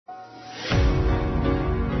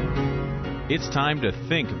It's time to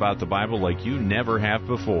think about the Bible like you never have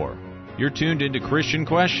before. You're tuned into Christian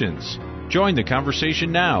Questions. Join the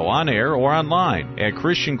conversation now on air or online at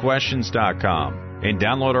ChristianQuestions.com and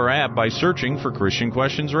download our app by searching for Christian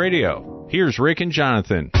Questions Radio. Here's Rick and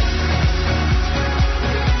Jonathan.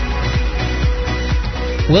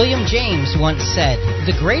 William James once said,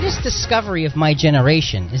 "The greatest discovery of my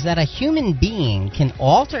generation is that a human being can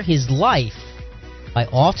alter his life by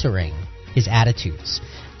altering his attitudes."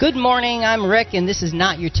 Good morning, I'm Rick, and this is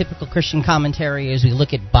not your typical Christian commentary as we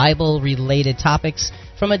look at Bible-related topics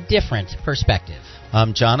from a different perspective.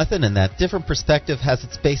 I'm Jonathan, and that different perspective has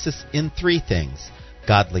its basis in three things: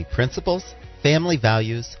 godly principles, family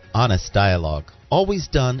values, honest dialogue, always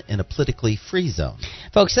done in a politically free zone.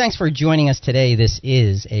 Folks, thanks for joining us today. This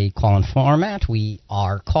is a call-in format. We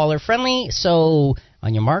are caller-friendly, so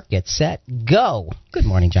on your mark, get set, go. Good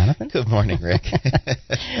morning, Jonathan. Good morning, Rick.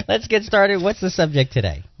 Let's get started. What's the subject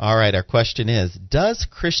today? All right, our question is, does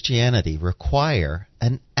Christianity require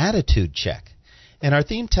an attitude check? And our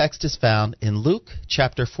theme text is found in Luke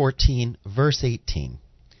chapter 14, verse 18.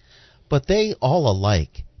 But they all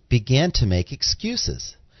alike began to make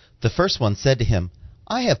excuses. The first one said to him,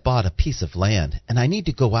 "I have bought a piece of land, and I need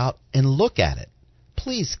to go out and look at it.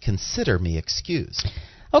 Please consider me excused."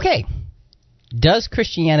 Okay. Does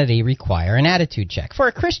Christianity require an attitude check? For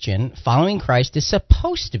a Christian, following Christ is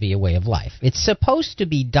supposed to be a way of life. It's supposed to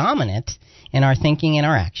be dominant in our thinking and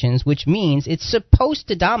our actions, which means it's supposed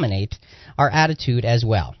to dominate our attitude as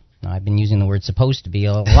well. Now, I've been using the word supposed to be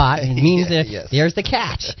a lot. It means yes. There's the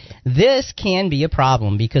catch. This can be a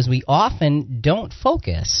problem because we often don't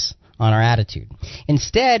focus on our attitude.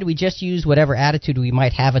 Instead, we just use whatever attitude we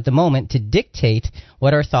might have at the moment to dictate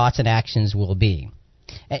what our thoughts and actions will be.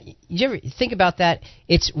 You ever think about that?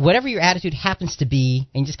 It's whatever your attitude happens to be,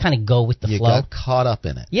 and you just kind of go with the flow. You got caught up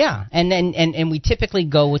in it. Yeah, and we typically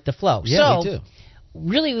go with the flow. Yeah, we do.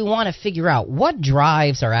 Really, we want to figure out what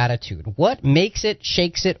drives our attitude, what makes it,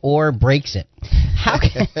 shakes it, or breaks it. How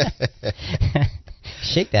can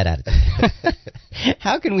shake that attitude?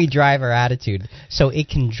 How can we drive our attitude so it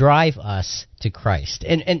can drive us to Christ?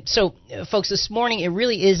 And so, folks, this morning it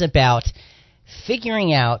really is about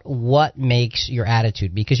figuring out what makes your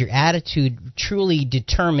attitude, because your attitude truly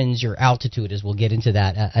determines your altitude, as we'll get into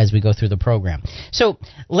that as we go through the program. So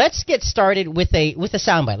let's get started with a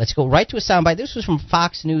soundbite. Let's go right to a soundbite. This was from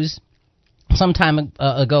Fox News some time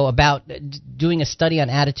ago about doing a study on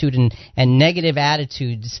attitude, and negative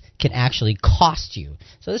attitudes can actually cost you.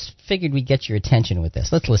 So this figured we'd get your attention with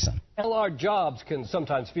this. Let's listen. Well, our jobs can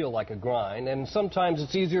sometimes feel like a grind, and sometimes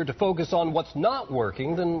it's easier to focus on what's not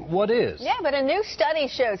working than what is. Yeah, but a new study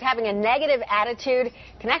shows having a negative attitude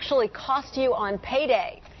can actually cost you on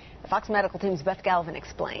payday. The Fox Medical Team's Beth Galvin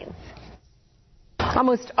explains.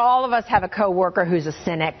 Almost all of us have a coworker who's a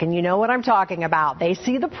cynic, and you know what I'm talking about. They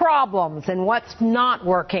see the problems and what's not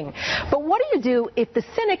working. But what do you do if the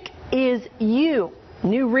cynic is you?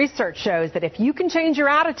 New research shows that if you can change your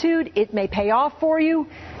attitude, it may pay off for you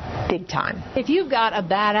big time. If you've got a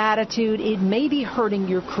bad attitude, it may be hurting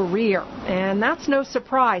your career, and that's no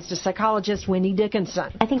surprise to psychologist Wendy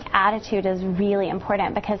Dickinson. I think attitude is really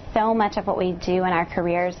important because so much of what we do in our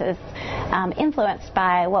careers is influenced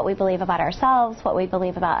by what we believe about ourselves, what we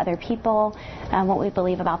believe about other people, what we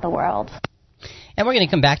believe about the world. And we're going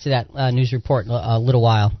to come back to that news report in a little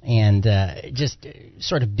while and just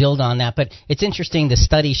sort of build on that. But it's interesting, the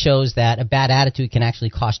study shows that a bad attitude can actually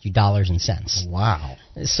cost you dollars and cents. Wow.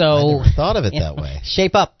 So I never thought of it that way.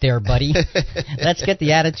 Shape up there, buddy. Let's get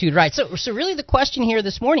the attitude right. So really the question here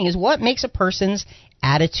this morning is, what makes a person's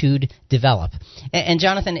attitude develop? And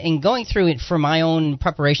Jonathan, in going through it for my own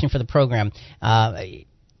preparation for the program,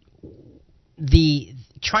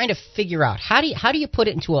 trying to figure out how do you put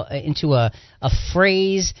it into a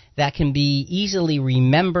phrase that can be easily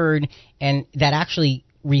remembered and that actually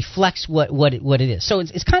reflects what it is. So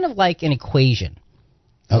it's kind of like an equation.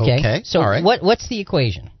 Okay. So all right. What's the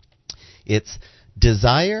equation? It's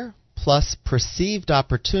desire plus perceived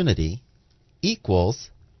opportunity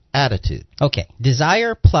equals attitude. Okay,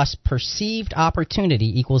 desire plus perceived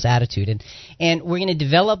opportunity equals attitude. And we're going to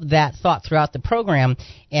develop that thought throughout the program.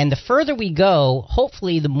 And the further we go,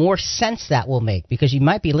 hopefully the more sense that will make, because you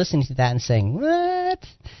might be listening to that and saying, what?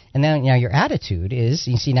 And then now your attitude is,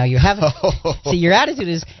 you see, now you have, see, your attitude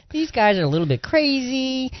is, these guys are a little bit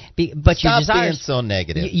crazy, but Stop your desire being so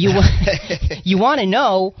negative. You want to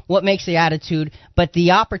know what makes the attitude, but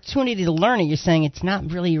the opportunity to learn it, you're saying it's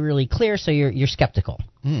not really clear, so you're skeptical.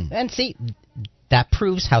 And see, that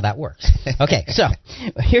proves how that works. Okay, so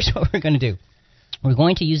here's what we're going to do. We're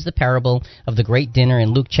going to use the parable of the great dinner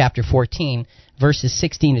in Luke chapter 14, verses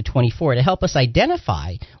 16 to 24, to help us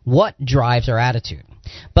identify what drives our attitude.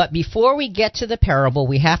 But before we get to the parable,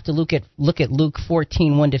 we have to look at Luke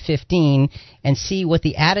 14, 1 to 15, and see what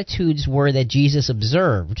the attitudes were that Jesus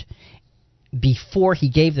observed before he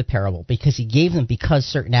gave the parable, because he gave them because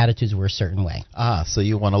certain attitudes were a certain way. Ah, so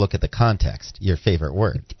you want to look at the context, your favorite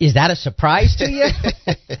word. Is that a surprise to you?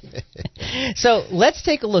 So let's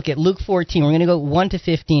take a look at Luke 14. We're going to go 1 to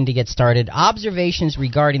 15 to get started. Observations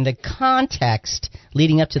regarding the context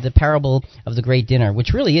leading up to the parable of the great dinner,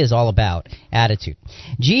 which really is all about attitude.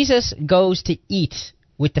 Jesus goes to eat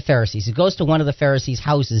with the Pharisees. He goes to one of the Pharisees'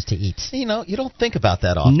 houses to eat. You know, you don't think about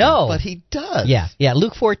that often. No. But he does. Yeah,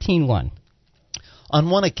 Luke 14:1. On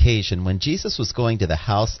one occasion, when Jesus was going to the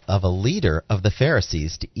house of a leader of the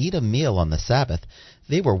Pharisees to eat a meal on the Sabbath,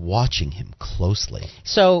 they were watching him closely.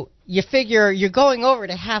 So you figure you're going over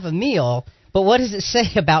to have a meal, but what does it say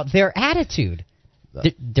about their attitude?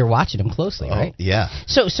 They're watching him closely, right? Yeah.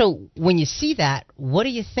 So when you see that, what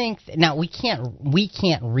do you think? Now we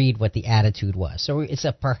can't read what the attitude was, so it's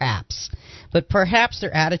a perhaps, but perhaps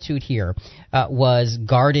their attitude here was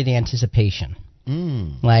guarded anticipation.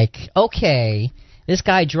 Like, okay, this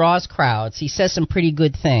guy draws crowds. He says some pretty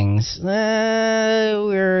good things. He's not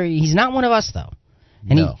one of us, though.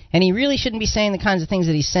 And he really shouldn't be saying the kinds of things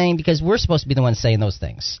that he's saying, because we're supposed to be the ones saying those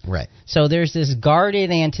things. Right. So there's this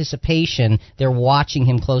guarded anticipation. They're watching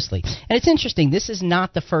him closely. And it's interesting. This is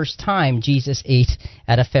not the first time Jesus ate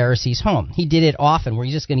at a Pharisee's home. He did it often. We're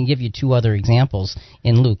just going to give you two other examples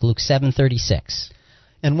in Luke 7:36.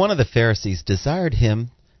 And one of the Pharisees desired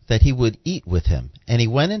him that he would eat with him. And he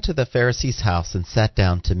went into the Pharisee's house and sat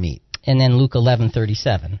down to meat. And then Luke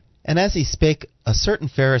 11:37. And as he spake, a certain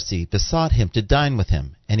Pharisee besought him to dine with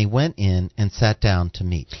him. And he went in and sat down to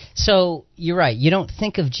meat. So you're right. You don't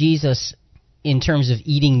think of Jesus in terms of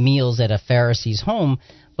eating meals at a Pharisee's home,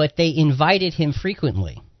 but they invited him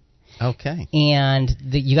frequently. Okay. And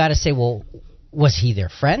you got to say, well, was he their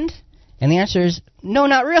friend? And the answer is no,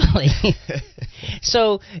 not really.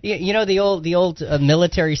 So you know the old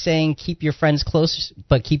military saying, "Keep your friends close,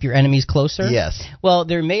 but keep your enemies closer." Yes. Well,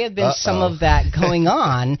 there may have been some of that going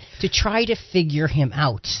on to try to figure him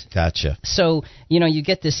out. Gotcha. So you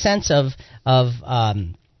get this sense of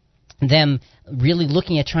them really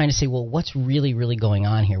looking at trying to say, well, what's really going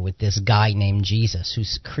on here with this guy named Jesus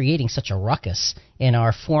who's creating such a ruckus in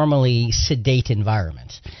our formerly sedate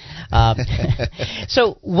environment.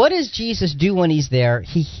 So what does Jesus do when he's there?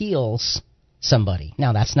 He heals somebody.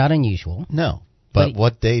 Now, that's not unusual. No. But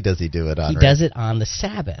what day does he do it on? He does it on the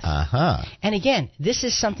Sabbath. Uh-huh. And again, this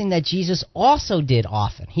is something that Jesus also did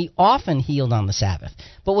often. He often healed on the Sabbath.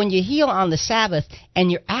 But when you heal on the Sabbath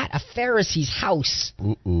and you're at a Pharisee's house...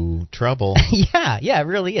 Ooh, trouble. Yeah, it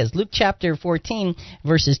really is. Luke chapter 14,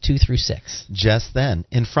 verses 2 through 6. Just then,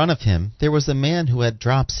 in front of him, there was a man who had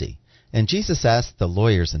dropsy. And Jesus asked the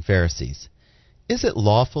lawyers and Pharisees, "Is it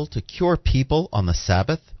lawful to cure people on the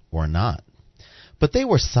Sabbath or not?" But they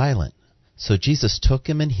were silent. So Jesus took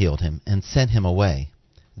him and healed him and sent him away.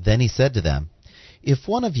 Then he said to them, "If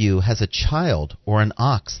one of you has a child or an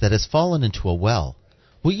ox that has fallen into a well,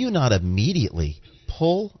 will you not immediately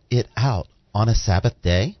pull it out on a Sabbath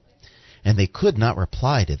day?" And they could not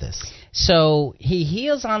reply to this. So he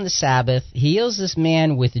heals on the Sabbath, heals this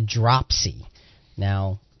man with dropsy.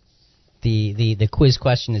 Now, the quiz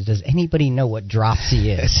question is, does anybody know what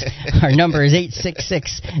dropsy is? Our number is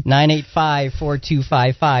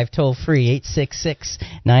 866-985-4255, toll free,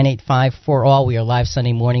 866-985-4ALL. We are live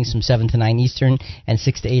Sunday mornings from 7 to 9 Eastern and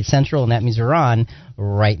 6 to 8 Central, and that means we're on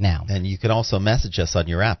right now. And you can also message us on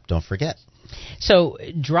your app, don't forget. So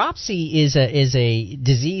dropsy is a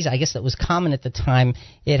disease, I guess, that was common at the time.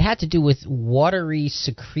 It had to do with watery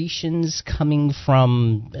secretions coming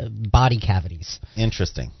from body cavities.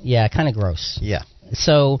 Interesting. Yeah, kind of gross. Yeah.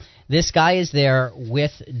 So this guy is there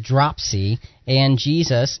with dropsy, and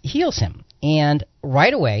Jesus heals him. And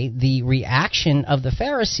right away, the reaction of the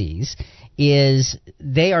Pharisees is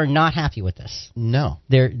they are not happy with this. No.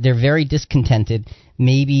 They're very discontented.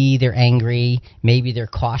 Maybe they're angry. Maybe they're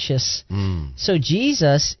cautious. So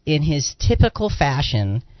Jesus, in his typical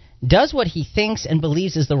fashion, does what he thinks and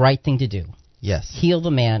believes is the right thing to do. Yes. Heal the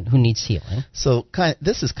man who needs healing. So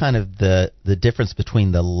this is kind of the difference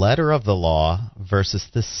between the letter of the law versus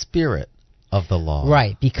the spirit of the law.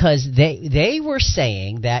 Right, because they were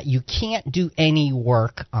saying that you can't do any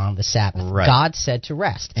work on the Sabbath. Right. God said to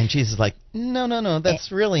rest. And Jesus is like, no,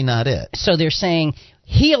 that's really not it. So they're saying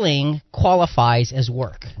healing qualifies as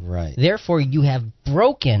work. Right. Therefore, you have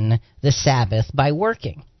broken the Sabbath by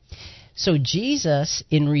working. So Jesus,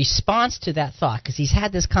 in response to that thought, because he's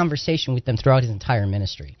had this conversation with them throughout his entire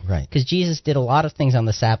ministry, Right. because Jesus did a lot of things on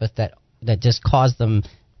the Sabbath that just caused them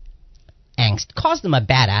angst, caused them a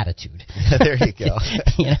bad attitude. There you go.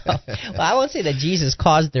 Well, I won't say that Jesus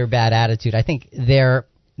caused their bad attitude. I think their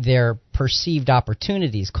perceived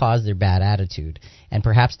opportunities caused their bad attitude, and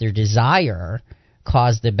perhaps their desire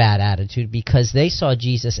caused the bad attitude because they saw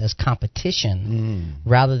Jesus as competition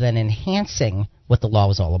rather than enhancing what the law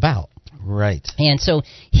was all about. Right. And so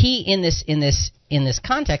he, in this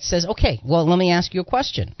context, says, okay, well, let me ask you a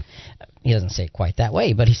question. He doesn't say it quite that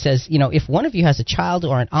way, but he says, if one of you has a child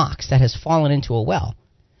or an ox that has fallen into a well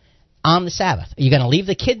on the Sabbath, are you going to leave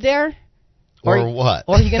the kid there? Or what?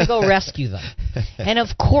 Or are you going to go rescue them? And of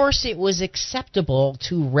course it was acceptable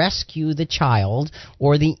to rescue the child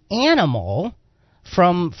or the animal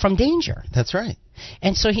from danger. That's right.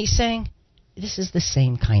 And so he's saying, this is the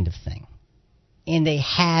same kind of thing. And they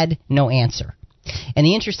had no answer. And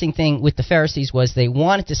the interesting thing with the Pharisees was they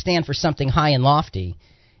wanted to stand for something high and lofty,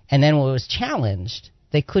 and then when it was challenged,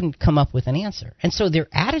 they couldn't come up with an answer. And so their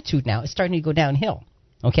attitude now is starting to go downhill.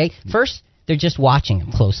 Okay? First, they're just watching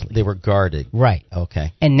him closely. They were guarded. Right.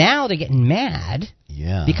 Okay. And now they're getting mad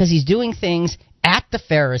because he's doing things at the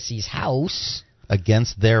Pharisees' house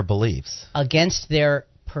against their beliefs, against their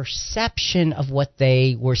perception of what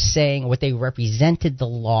they were saying, what they represented the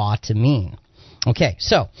law to mean. Okay,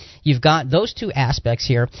 so you've got those two aspects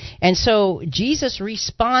here. And so Jesus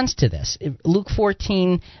responds to this. Luke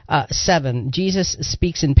 14:7, Jesus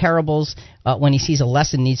speaks in parables when he sees a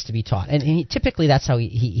lesson needs to be taught. And typically that's how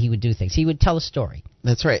he would do things. He would tell a story.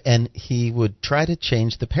 That's right. And he would try to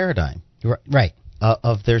change the paradigm right.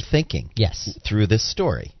 Of their thinking. Yes. Through this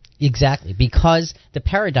story. Exactly, because the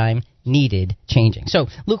paradigm needed changing. So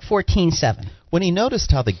Luke 14:7. When he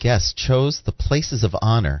noticed how the guests chose the places of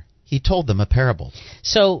honor, he told them a parable.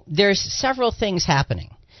 So there's several things happening.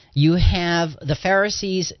 You have the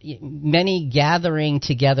Pharisees, many gathering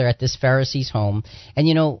together at this Pharisee's home. And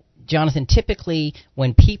Jonathan, typically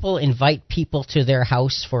when people invite people to their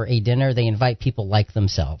house for a dinner, they invite people like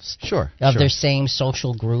themselves. Sure. Of their same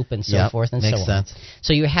social group and so forth and so on. Makes sense.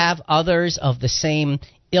 So you have others of the same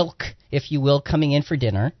ilk, if you will, coming in for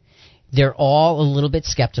dinner. They're all a little bit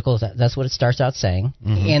skeptical. That's what it starts out saying.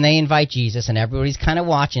 Mm-hmm. And they invite Jesus, and everybody's kind of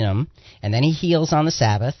watching him. And then he heals on the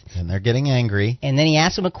Sabbath. And they're getting angry. And then he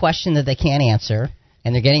asks them a question that they can't answer,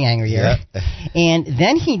 and they're getting angrier. Yeah. And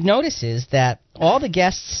then he notices that all the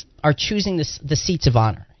guests are choosing the seats of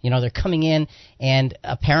honor. They're coming in, and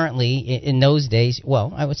apparently in those days,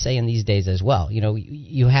 well, I would say in these days as well,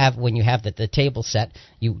 you have, when you have the table set,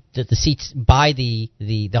 the seats by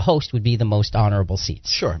the host would be the most honorable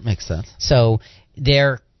seats. Sure, makes sense. So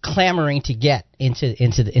they're clamoring to get into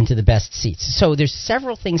the best seats. So there's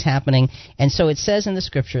several things happening, and so it says in the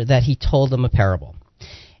scripture that he told them a parable.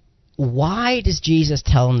 Why does Jesus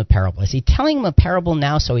tell them the parable? Is he telling them a parable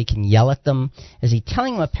now so he can yell at them? Is he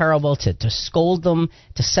telling them a parable to scold them,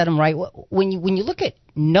 to set them right? When you look at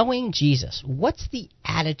knowing Jesus, what's the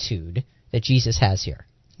attitude that Jesus has here?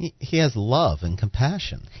 He has love and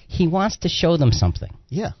compassion. He wants to show them something.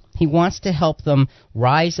 Yeah. He wants to help them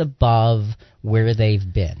rise above where they've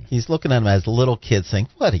been. He's looking at them as little kids saying,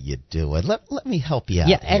 what are you doing? Let me help you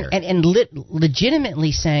out here. And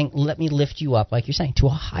legitimately saying, let me lift you up, like you're saying, to a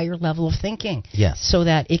higher level of thinking. Yes. So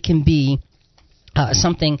that it can be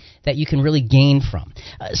something that you can really gain from.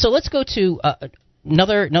 So let's go to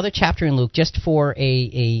another chapter in Luke, just for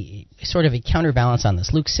a sort of a counterbalance on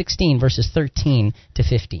this. Luke 16, verses 13 to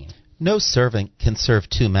 15. No servant can serve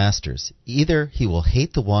two masters. Either he will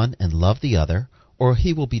hate the one and love the other, or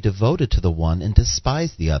he will be devoted to the one and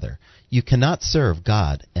despise the other. You cannot serve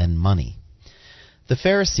God and money. The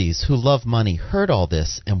Pharisees, who love money, heard all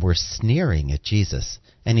this and were sneering at Jesus.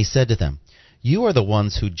 And he said to them, You are the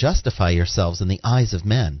ones who justify yourselves in the eyes of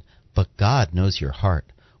men, but God knows your heart.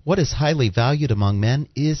 What is highly valued among men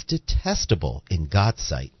is detestable in God's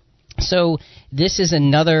sight. So this is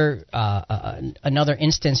another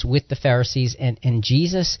instance with the Pharisees, and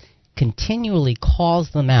Jesus continually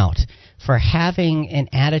calls them out for having an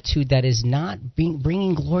attitude that is not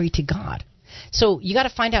bringing glory to God. So you got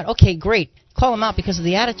to find out, okay, great, call them out because of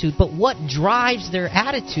the attitude, but what drives their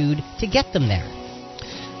attitude to get them there?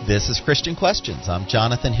 This is Christian Questions. I'm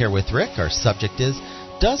Jonathan here with Rick. Our subject is,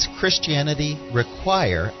 does Christianity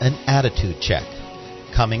require an attitude check?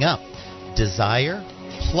 Coming up, desire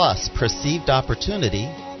plus perceived opportunity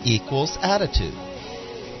equals attitude.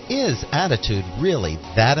 Is attitude really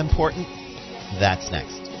that important? That's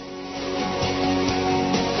next.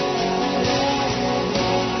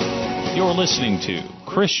 You're listening to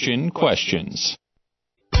Christian Questions.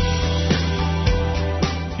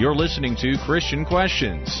 You're listening to Christian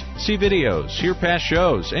Questions. See videos, hear past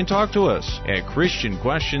shows, and talk to us at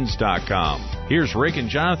ChristianQuestions.com. Here's Rick and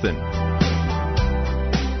Jonathan.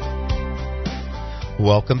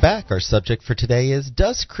 Welcome back. Our subject for today is,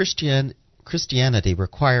 does Christianity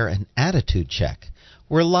require an attitude check?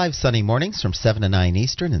 We're live Sunday mornings from 7 to 9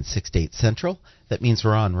 Eastern and 6 to 8 Central. That means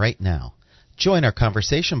we're on right now. Join our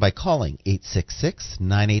conversation by calling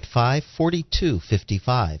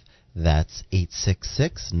 866-985-4255. That's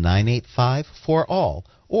 866-985-4ALL.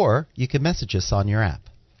 Or you can message us on your app.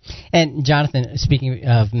 And Jonathan, speaking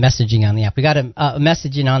of messaging on the app, we got a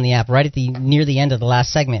messaging on the app right at near the end of the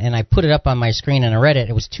last segment, and I put it up on my screen and I read it.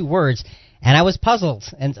 It was 2 words, and I was puzzled,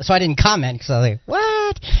 and so I didn't comment because I was like,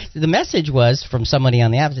 "What?" The message was from somebody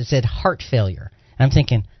on the app that said heart failure, and I'm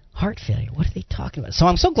thinking, heart failure? What are they talking about? So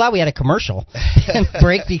I'm so glad we had a commercial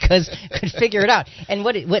break because I could figure it out. And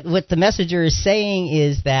what the messenger is saying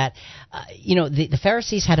is that the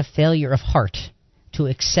Pharisees had a failure of heart to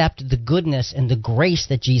accept the goodness and the grace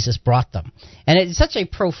that Jesus brought them. And it's such a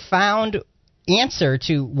profound answer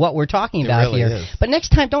to what we're talking about really here. Is. But next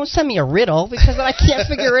time, don't send me a riddle because I can't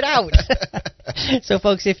figure it out. So,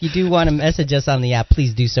 folks, if you do want to message us on the app,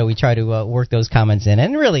 please do so. We try to work those comments in,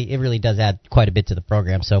 and it really does add quite a bit to the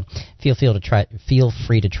program. So feel free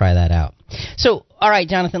to try that out. So, all right,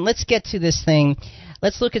 Jonathan, let's get to this thing.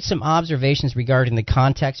 Let's look at some observations regarding the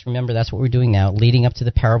context. Remember, that's what we're doing now, leading up to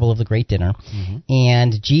the parable of the Great Dinner. Mm-hmm.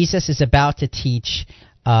 And Jesus is about to teach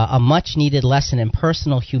a much-needed lesson in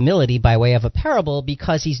personal humility by way of a parable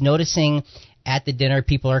because he's noticing at the dinner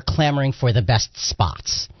people are clamoring for the best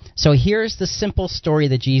spots. So here's the simple story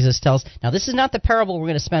that Jesus tells. Now, this is not the parable we're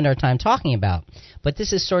going to spend our time talking about, but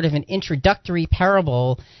this is sort of an introductory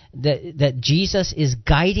parable that Jesus is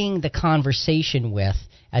guiding the conversation with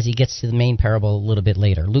as he gets to the main parable a little bit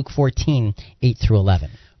later. Luke 14, 8 through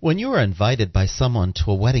 11. When you are invited by someone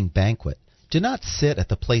to a wedding banquet, do not sit at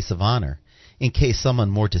the place of honor, in case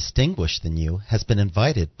someone more distinguished than you has been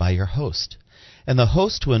invited by your host. And the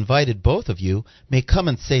host who invited both of you may come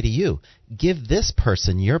and say to you, give this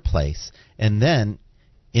person your place, and then,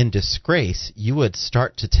 in disgrace, you would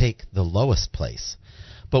start to take the lowest place.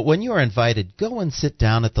 But when you are invited, go and sit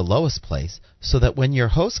down at the lowest place, so that when your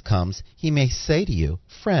host comes, he may say to you,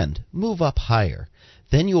 friend, move up higher.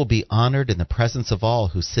 Then you will be honored in the presence of all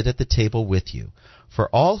who sit at the table with you. For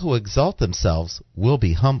all who exalt themselves will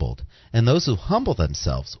be humbled, and those who humble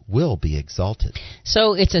themselves will be exalted.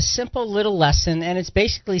 So it's a simple little lesson, and it's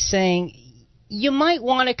basically saying you might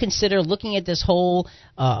want to consider looking at this whole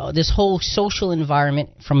social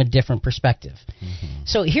environment from a different perspective. Mm-hmm.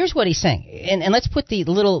 So here's what he's saying, and let's put the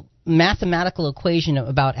little mathematical equation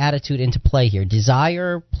about attitude into play here.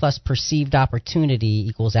 Desire plus perceived opportunity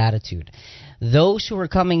equals attitude. Those who were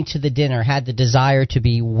coming to the dinner had the desire to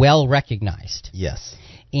be well recognized. Yes.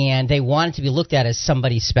 And they wanted to be looked at as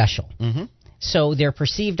somebody special. Mm-hmm. So their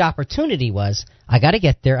perceived opportunity was, I got to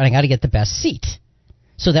get there and I got to get the best seat,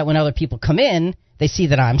 so that when other people come in, they see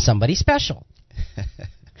that I'm somebody special.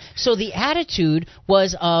 So the attitude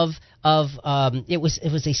was it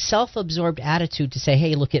was a self-absorbed attitude to say,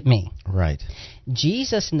 hey, look at me. Right.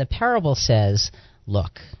 Jesus in the parable says,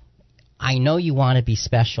 look, I know you want to be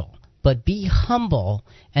special, but be humble,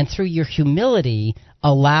 and through your humility,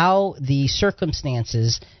 allow the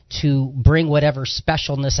circumstances to bring whatever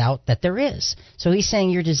specialness out that there is. So he's saying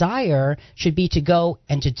your desire should be to go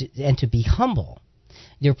and to be humble.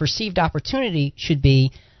 Your perceived opportunity should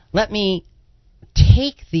be, let me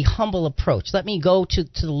take the humble approach. Let me go to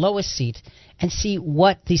the lowest seat and see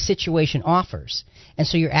what the situation offers. And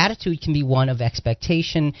so your attitude can be one of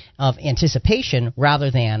expectation, of anticipation, rather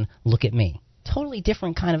than look at me. Totally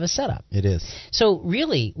different kind of a setup. It is. So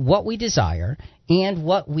really, what we desire and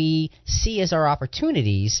what we see as our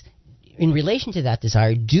opportunities in relation to that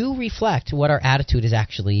desire do reflect what our attitude is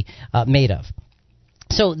actually made of.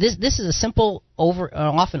 So this is a simple,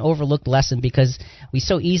 often overlooked lesson because we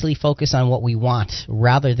so easily focus on what we want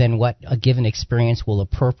rather than what a given experience will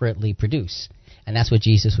appropriately produce. And that's what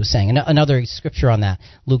Jesus was saying. Another scripture on that,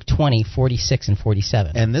 Luke 20, 46 and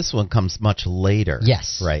 47. And this one comes much later.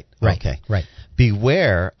 Yes. Right. Okay. Right.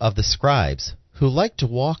 Beware of the scribes who like to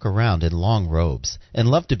walk around in long robes and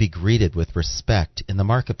love to be greeted with respect in the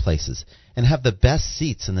marketplaces and have the best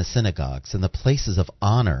seats in the synagogues and the places of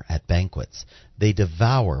honor at banquets. They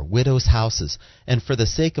devour widows' houses and for the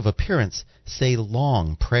sake of appearance say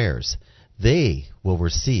long prayers. They will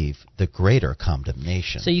receive the greater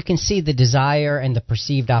condemnation. So you can see the desire and the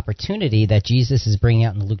perceived opportunity that Jesus is bringing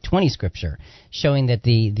out in the Luke 20 scripture, showing that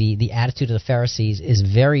the attitude of the Pharisees is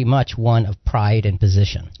very much one of pride and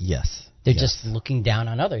position. Yes. They're just looking down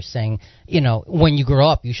on others, saying, when you grow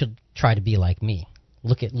up, you should try to be like me.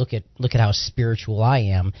 Look at how spiritual I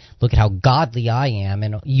am. Look at how godly I am,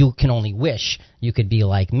 and you can only wish you could be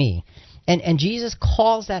like me. And Jesus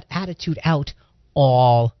calls that attitude out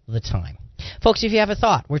all the time. Folks, if you have a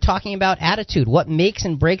thought, we're talking about attitude. What makes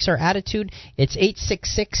and breaks our attitude? It's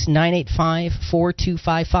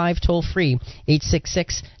 866-985-4255, toll free,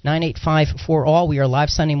 866-985-4ALL. We are live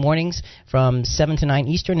Sunday mornings from 7 to 9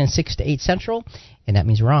 Eastern and 6 to 8 Central, and that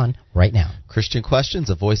means we're on right now. Christian Questions,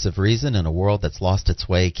 a voice of reason in a world that's lost its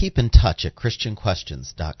way. Keep in touch at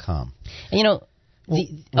ChristianQuestions.com. And I'm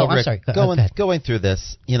sorry. Go ahead. Going through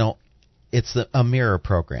this, it's a mirror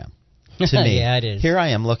program. To me, yeah, it is. Here I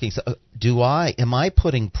am looking. Am I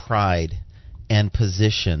putting pride and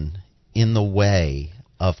position in the way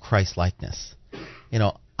of Christ-likeness?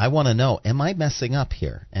 I want to know, am I messing up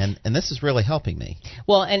here? And this is really helping me.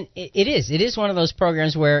 Well, and it is. It is one of those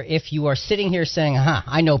programs where if you are sitting here saying,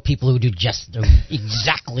 I know people who do just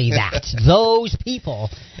exactly that, those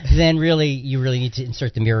people, then you really need to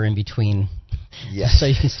insert the mirror in between. Yes. So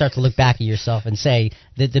you can start to look back at yourself and say,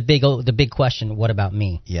 the big question, what about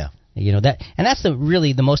me? Yeah. That's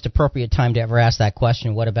really the most appropriate time to ever ask that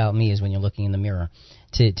question, what about me, is when you're looking in the mirror,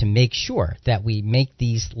 to make sure that we make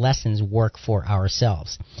these lessons work for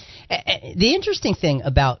ourselves. The interesting thing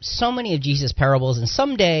about so many of Jesus' parables, and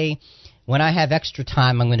someday when I have extra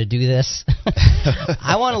time I'm going to do this,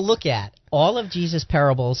 I want to look at all of Jesus'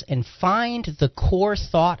 parables and find the core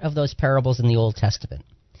thought of those parables in the Old Testament.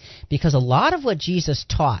 Because a lot of what Jesus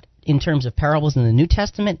taught in terms of parables in the New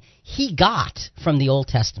Testament, he got from the Old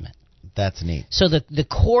Testament. That's neat. So the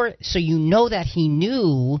core, so that he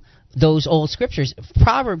knew those old scriptures.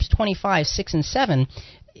 Proverbs 25, 6 and 7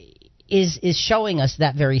 is showing us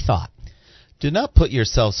that very thought. Do not put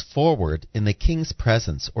yourselves forward in the king's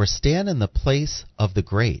presence, or stand in the place of the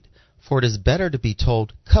great, for it is better to be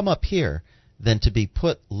told, come up here, than to be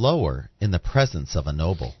put lower in the presence of a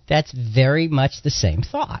noble. That's very much the same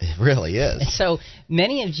thought. It really is. And so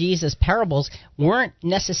many of Jesus' parables weren't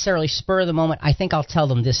necessarily spur of the moment, I think I'll tell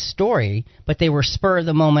them this story, but they were spur of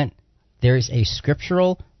the moment, there's a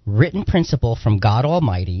scriptural written principle from God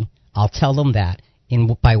Almighty, I'll tell them that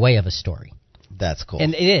by way of a story. That's cool.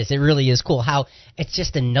 And it is. It really is cool how it's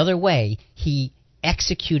just another way he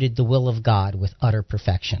executed the will of God with utter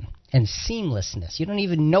perfection and seamlessness. You don't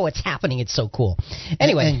even know it's happening. It's so cool.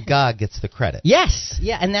 Anyway, and God gets the credit. Yes,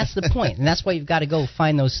 yeah, and that's the point, and that's why you've got to go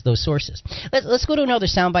find those sources. Let's go to another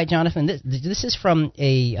soundbite, Jonathan. This is from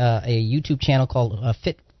a YouTube channel called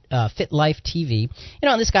Fit Life TV.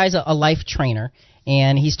 This guy's a life trainer,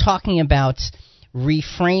 and he's talking about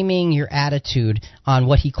reframing your attitude on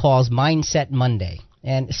what he calls Mindset Monday.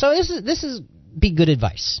 And so this is be good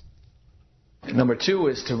advice. Number 2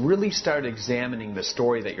 is to really start examining the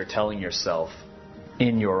story that you're telling yourself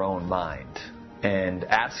in your own mind and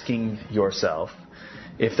asking yourself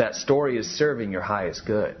if that story is serving your highest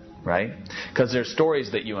good, right? Because there's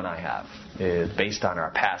stories that you and I have based on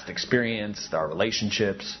our past experience, our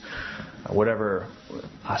relationships, whatever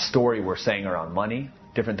story we're saying around money,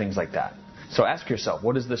 different things like that. So ask yourself,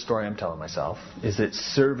 what is the story I'm telling myself? Is it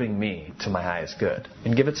serving me to my highest good?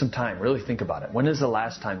 And give it some time. Really think about it. When is the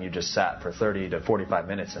last time you just sat for 30 to 45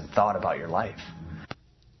 minutes and thought about your life?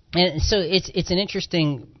 And so it's an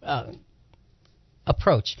interesting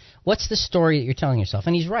approach. What's the story that you're telling yourself?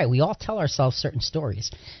 And he's right. We all tell ourselves certain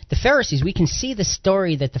stories. The Pharisees, we can see the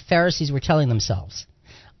story that the Pharisees were telling themselves.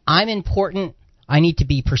 I'm important. I need to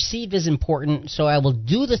be perceived as important, so I will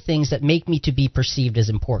do the things that make me to be perceived as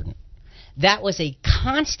important. That was a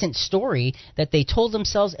constant story that they told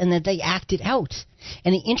themselves and that they acted out.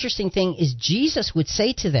 And the interesting thing is Jesus would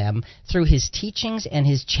say to them through his teachings and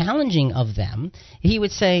his challenging of them, he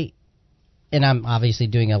would say, and I'm obviously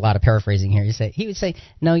doing a lot of paraphrasing here, he would say,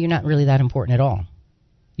 no, you're not really that important at all.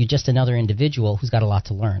 You're just another individual who's got a lot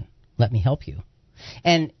to learn. Let me help you.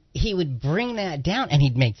 And he would bring that down, and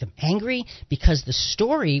he'd make them angry because the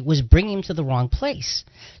story was bringing them to the wrong place.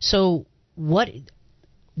 So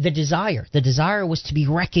the desire was to be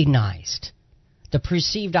recognized. The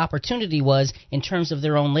perceived opportunity was in terms of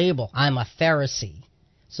their own label. I'm a Pharisee.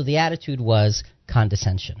 So the attitude was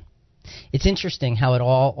condescension. It's interesting how it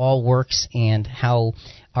all works, and how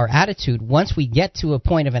our attitude, once we get to a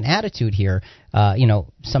point of an attitude here,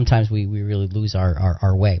 sometimes we really lose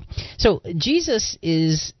our way. So Jesus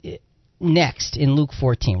is next in Luke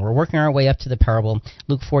 14. We're working our way up to the parable,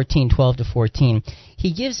 Luke 14, 12 to 14.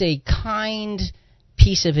 He gives a kind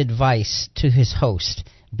piece of advice to his host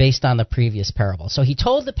based on the previous parable. So he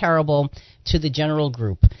told the parable to the general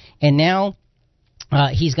group, and now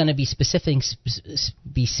he's going to be speaking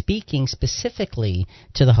specifically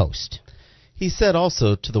to the host. He said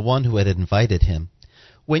also to the one who had invited him,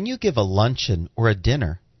 When you give a luncheon or a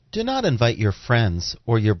dinner, do not invite your friends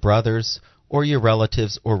or your brothers or your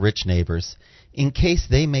relatives or rich neighbors, in case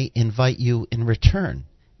they may invite you in return,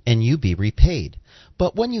 and you be repaid.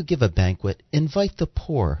 But when you give a banquet, invite the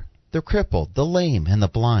poor, the crippled, the lame, and the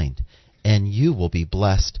blind, and you will be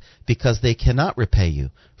blessed, because they cannot repay you,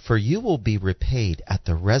 for you will be repaid at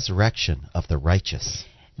the resurrection of the righteous.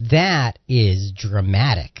 That is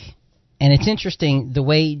dramatic. And it's interesting the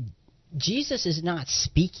way Jesus is not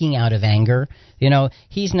speaking out of anger.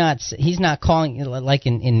 He's not calling, like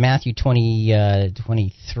in Matthew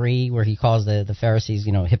 23, where he calls the Pharisees,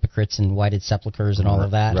 hypocrites and whited sepulchres and all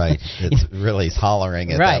of that. Right. It's really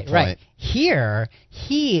hollering at that point. Right. Here,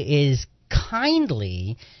 he is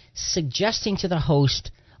kindly suggesting to the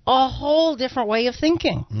host a whole different way of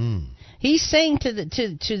thinking. He's saying to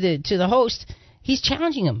the host, he's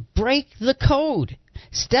challenging him, break the code.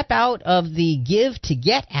 Step out of the give to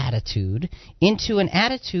get attitude into an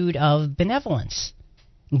attitude of benevolence.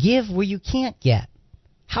 Give where you can't get.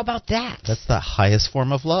 How about that? That's the highest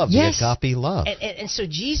form of love, yes. The agape love. And so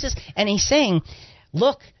Jesus, and he's saying,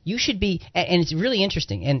 look, you should be, and it's really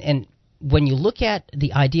interesting, and when you look at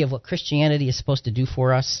the idea of what Christianity is supposed to do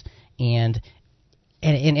for us, and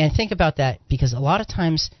think about that, because a lot of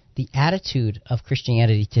times the attitude of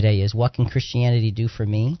Christianity today is, what can Christianity do for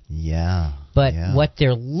me? Yeah. But what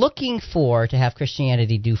they're looking for to have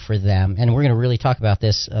Christianity do for them, and we're going to really talk about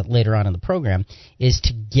this later on in the program, is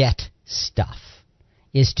to get stuff,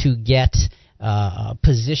 is to get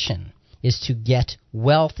position, is to get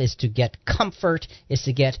wealth, is to get comfort, is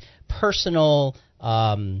to get personal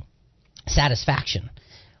satisfaction.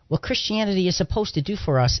 What Christianity is supposed to do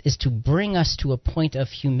for us is to bring us to a point of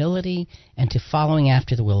humility and to following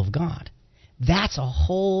after the will of God. That's a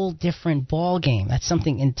whole different ball game. That's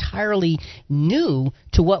something entirely new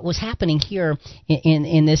to what was happening here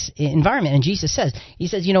in this environment. And Jesus says,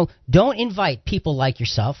 don't invite people like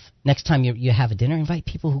yourself. Next time you have a dinner, invite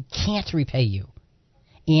people who can't repay you.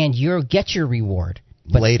 And you'll get your reward.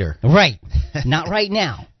 But, later. Right. Not right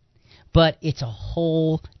now. But it's a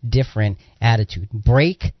whole different attitude.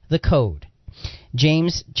 Break the code.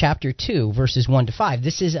 James chapter 2, verses 1 to 5.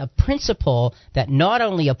 This is a principle that not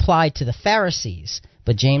only applied to the Pharisees,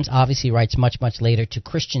 but James obviously writes much, much later to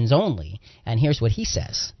Christians only. And here's what he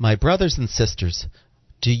says. My brothers and sisters,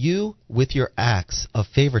 do you, with your acts of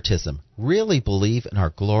favoritism, really believe in our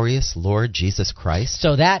glorious Lord Jesus Christ?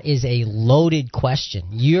 So that is a loaded question.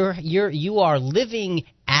 You are living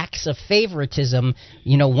acts of favoritism,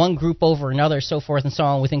 one group over another, so forth and so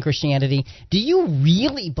on within Christianity. Do you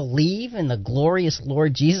really believe in the glorious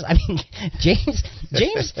Lord Jesus? I mean, James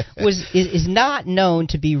is not known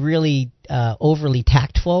to be really overly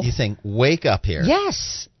tactful. He's saying, wake up here.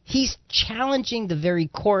 Yes. He's challenging the very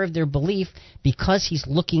core of their belief because he's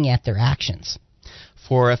looking at their actions.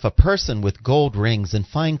 For if a person with gold rings and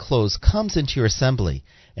fine clothes comes into your assembly,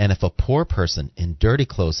 and if a poor person in dirty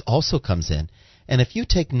clothes also comes in, and if you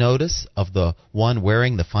take notice of the one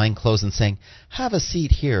wearing the fine clothes and saying, have a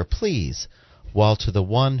seat here, please, while to the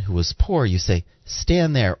one who is poor you say,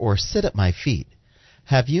 stand there or sit at my feet,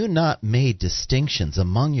 have you not made distinctions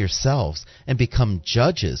among yourselves and become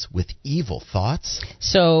judges with evil thoughts?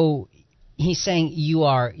 So he's saying you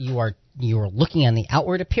are looking on the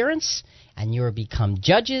outward appearance, and you are become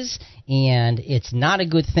judges, and it's not a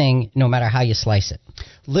good thing no matter how you slice it.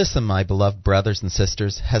 Listen, my beloved brothers and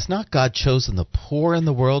sisters, has not God chosen the poor in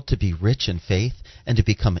the world to be rich in faith and to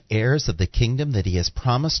become heirs of the kingdom that he has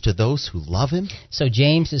promised to those who love him? So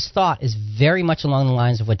James's thought is very much along the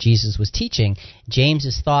lines of what Jesus was teaching.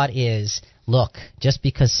 James's thought is, look, just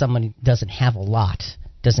because someone doesn't have a lot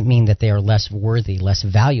doesn't mean that they are less worthy, less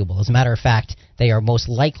valuable. As a matter of fact, they are most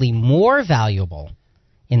likely more valuable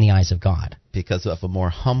in the eyes of God. Because of a more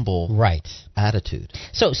humble attitude.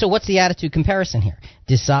 So what's the attitude comparison here?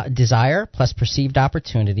 Desire plus perceived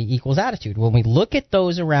opportunity equals attitude. When we look at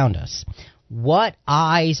those around us, what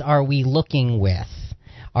eyes are we looking with?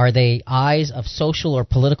 Are they eyes of social or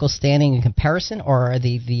political standing and comparison, or are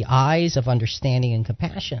they the eyes of understanding and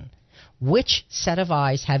compassion? Which set of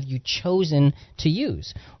eyes have you chosen to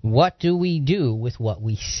use? What do we do with what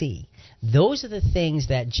we see? Those are the things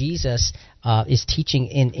that Jesus is teaching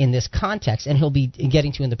in this context, and he'll be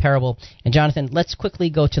getting to in the parable. And Jonathan, let's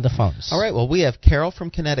quickly go to the phones. All right, well, we have Carol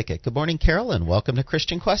from Connecticut. Good morning, Carol, and welcome to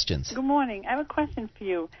Christian Questions. Good morning. I have a question for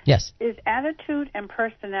you. Yes. Is attitude and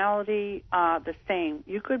personality the same?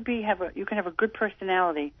 You can have a good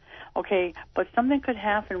personality, okay, but something could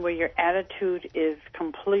happen where your attitude is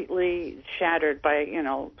completely shattered by,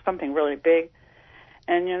 something really big.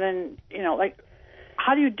 And then,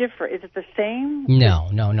 how do you differ? Is it the same? No,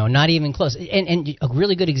 not even close. And a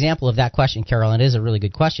really good example of that question, Carol, and it is a really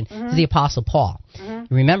good question, is the Apostle Paul.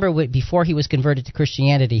 Remember, before he was converted to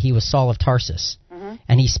Christianity, he was Saul of Tarsus,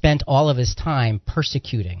 and he spent all of his time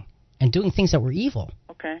persecuting and doing things that were evil.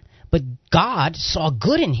 Okay. But God saw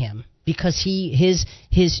good in him because his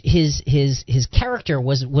character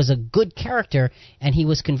was a good character, and he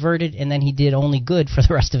was converted, and then he did only good for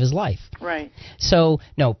the rest of his life. Right. So,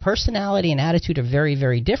 no, personality and attitude are very,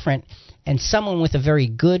 very different, and someone with a very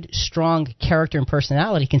good, strong character and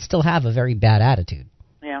personality can still have a very bad attitude.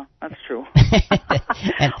 Yeah, that's true.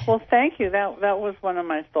 Well, thank you. That was one of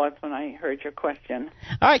my thoughts when I heard your question.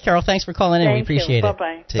 All right, Carol, thanks for calling in. We appreciate it.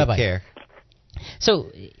 Bye-bye. Take care. So,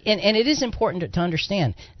 and it is important to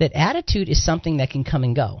understand that attitude is something that can come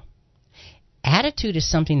and go. Attitude is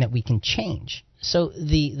something that we can change. So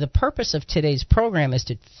the purpose of today's program is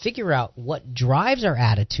to figure out what drives our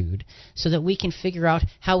attitude so that we can figure out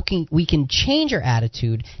how we can change our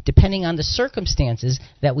attitude depending on the circumstances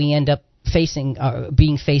that we end up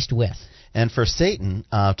being faced with. And for Satan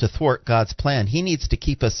to thwart God's plan, he needs to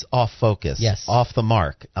keep us off focus, off the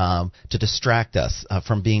mark, to distract us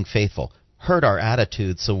from being faithful. Hurt our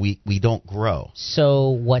attitude so we don't grow. So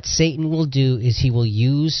what Satan will do is he will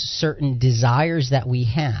use certain desires that we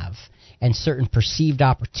have and certain perceived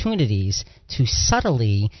opportunities to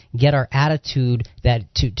subtly get our attitude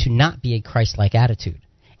to not be a Christ-like attitude.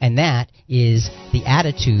 And that is the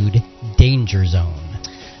attitude danger zone.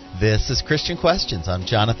 This is Christian Questions. I'm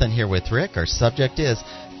Jonathan here with Rick. Our subject is,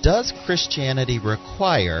 does Christianity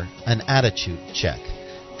require an attitude check?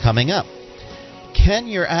 Coming up, can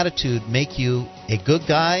your attitude make you a good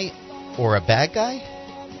guy or a bad guy?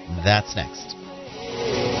 That's next.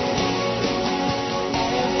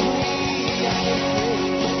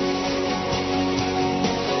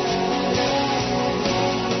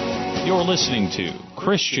 You're listening to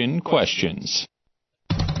Christian Questions.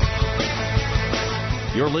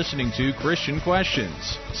 You're listening to Christian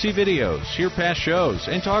Questions. See videos, hear past shows,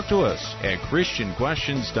 and talk to us at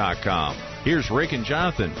ChristianQuestions.com. Here's Rick and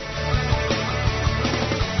Jonathan.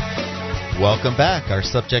 Welcome back. Our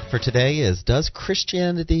subject for today is, does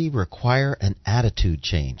Christianity require an attitude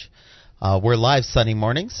change? We're live Sunday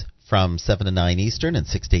mornings from 7 to 9 Eastern and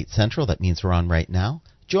 6 to 8 Central. That means we're on right now.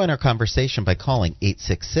 Join our conversation by calling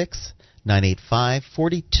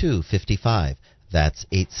 866-985-4255. That's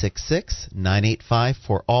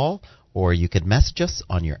 866-985-4ALL, or you could message us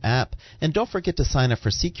on your app. And don't forget to sign up for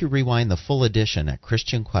CQ Rewind, the full edition, at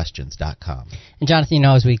ChristianQuestions.com. And Jonathan,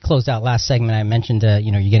 as we closed out last segment, I mentioned,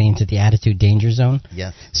 you're getting into the attitude danger zone.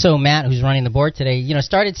 Yes. So Matt, who's running the board today,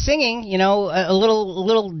 started singing, a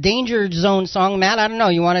little danger zone song. Matt, I don't know,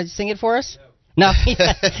 you want to sing it for us? No, he's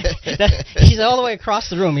all the way across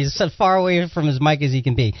the room. He's as far away from his mic as he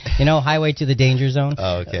can be. Highway to the danger zone.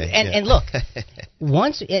 Oh, okay. And look,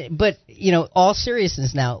 all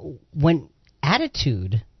seriousness now, when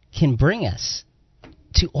attitude can bring us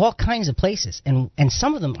to all kinds of places, and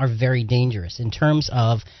some of them are very dangerous in terms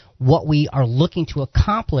of what we are looking to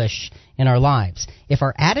accomplish in our lives. If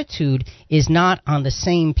our attitude is not on the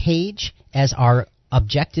same page as our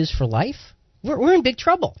objectives for life, we're in big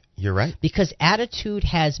trouble. You're right. Because attitude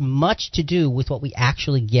has much to do with what we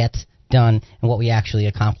actually get done and what we actually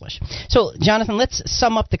accomplish. So, Jonathan, let's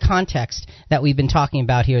sum up the context that we've been talking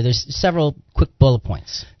about here. There's several quick bullet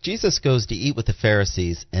points. Jesus goes to eat with the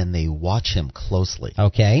Pharisees, and they watch him closely.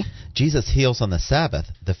 Okay. Jesus heals on the Sabbath.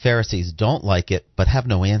 The Pharisees don't like it, but have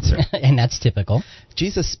no answer. And that's typical.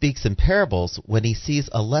 Jesus speaks in parables when he sees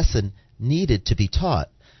a lesson needed to be taught.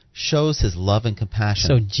 Shows his love and compassion.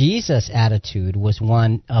 So Jesus' attitude was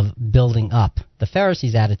one of building up. The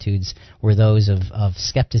Pharisees' attitudes were those of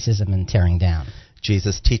skepticism and tearing down.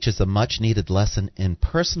 Jesus teaches a much-needed lesson in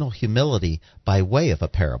personal humility by way of a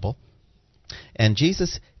parable. And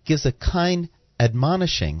Jesus gives a kind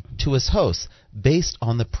admonishing to his hosts based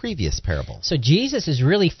on the previous parable. So Jesus is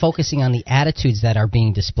really focusing on the attitudes that are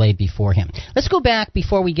being displayed before him. Let's go back,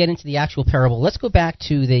 before we get into the actual parable, let's go back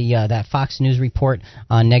to that Fox News report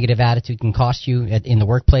on negative attitude can cost you in the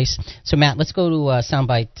workplace. So Matt, let's go to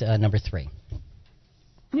soundbite number 3.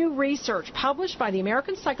 New research published by the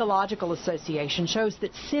American Psychological Association shows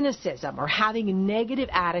that cynicism, or having a negative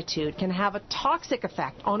attitude, can have a toxic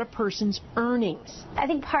effect on a person's earnings. I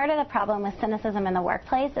think part of the problem with cynicism in the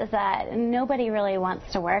workplace is that nobody really wants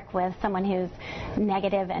to work with someone who's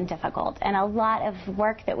negative and difficult. And a lot of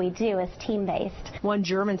work that we do is team-based. One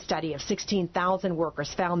German study of 16,000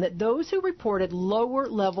 workers found that those who reported lower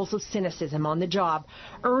levels of cynicism on the job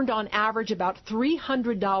earned on average about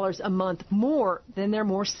 $300 a month more than their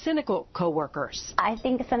more more cynical coworkers? I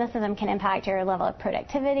think cynicism can impact your level of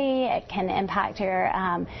productivity. It can impact your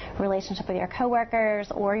relationship with your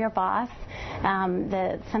coworkers or your boss.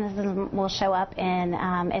 The cynicism will show up in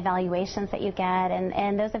evaluations that you get,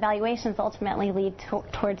 and those evaluations ultimately lead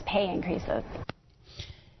towards pay increases.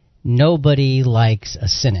 Nobody likes a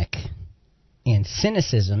cynic, and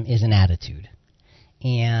cynicism is an attitude.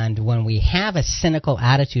 And when we have a cynical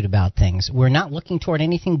attitude about things, we're not looking toward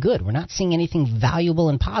anything good. We're not seeing anything valuable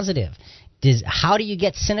and positive. How do you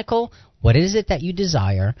get cynical? What is it that you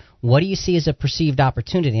desire? What do you see as a perceived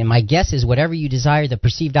opportunity? And my guess is whatever you desire, the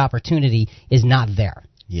perceived opportunity is not there.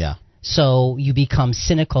 Yeah. So you become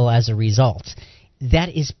cynical as a result. That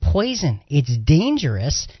is poison. It's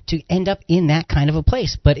dangerous to end up in that kind of a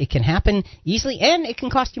place, but it can happen easily, and it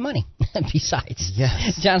can cost you money besides.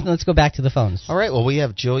 Yes. Jonathan, let's go back to the phones. All right, well, we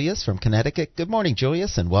have Julius from Connecticut. Good morning,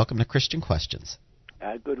 Julius, and welcome to Christian Questions.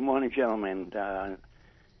 Good morning, gentlemen. A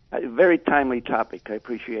very timely topic. I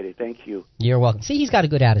appreciate it. Thank you. You're welcome. See, he's got a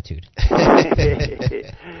good attitude.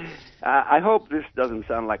 I hope this doesn't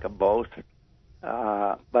sound like a boast,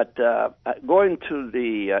 but going to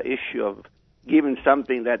the issue of giving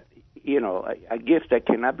something that, a gift that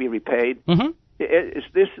cannot be repaid,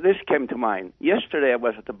 this came to mind. Yesterday I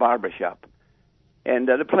was at the barber shop, and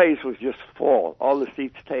the place was just full, all the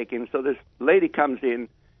seats taken. So this lady comes in,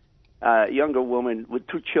 a younger woman with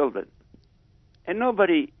 2 children, and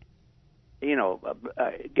nobody,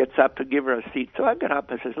 gets up to give her a seat. So I got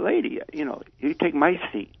up and says, lady, you take my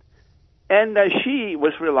seat. And she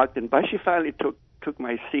was reluctant, but she finally took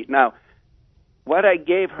my seat. Now, what I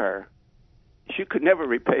gave her, she could never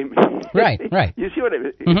repay me. Right. You see what I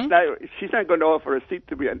mean? She's not going to offer a seat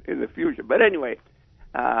to me in the future. But anyway,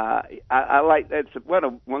 I like that. What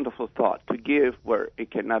a wonderful thought, to give where it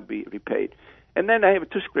cannot be repaid. And then I have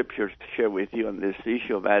 2 scriptures to share with you on this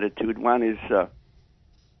issue of attitude. One is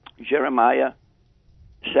Jeremiah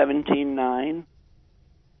 17:9.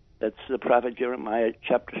 That's the prophet Jeremiah,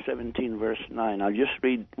 chapter 17, verse 9. I'll just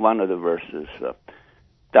read one of the verses.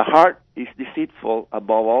 The heart is deceitful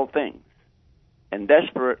above all things, and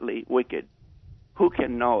desperately wicked. Who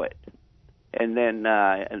can know it? And then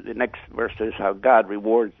the next verse is how God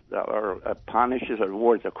rewards or punishes or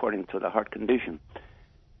rewards according to the heart condition.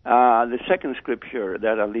 The second scripture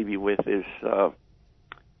that I'll leave you with is a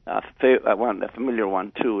familiar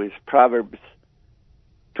one too, is Proverbs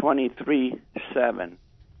 23:7,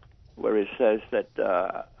 where it says that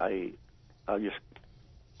I'll just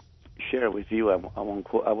share it with you. I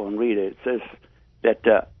won't read it. It says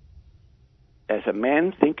that as a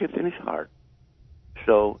man thinketh in his heart,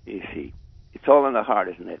 so is he. It's all in the heart,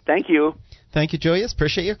 isn't it? Thank you. Thank you, Julius.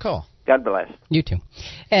 Appreciate your call. God bless. You too.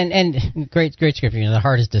 And great scripture. The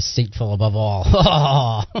heart is deceitful above all.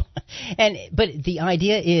 But the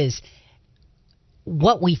idea is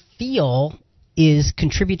what we feel is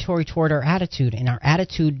contributory toward our attitude, and our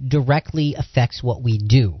attitude directly affects what we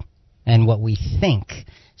do and what we think.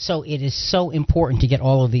 So it is so important to get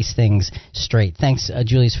all of these things straight. Thanks,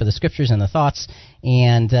 Julius, for the scriptures and the thoughts.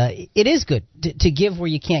 And it is good to give where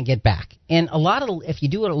you can't get back. And if you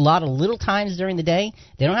do it a lot of little times during the day,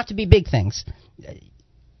 they don't have to be big things.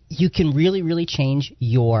 You can really, really change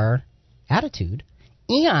your attitude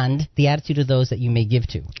and the attitude of those that you may give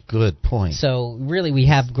to. Good point. So really, we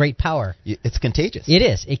have great power. It's contagious. It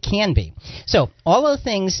is. It can be. So all of the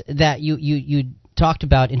things that you talked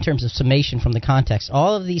about in terms of summation from the context,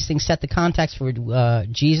 all of these things set the context for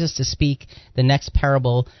Jesus to speak the next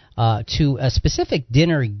parable to a specific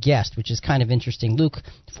dinner guest, which is kind of interesting. Luke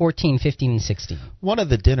 14, 15, and 16. One of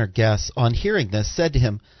the dinner guests, on hearing this, said to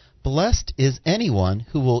him, "Blessed is anyone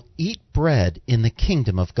who will eat bread in the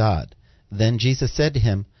kingdom of God." Then Jesus said to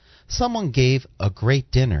him, "Someone gave a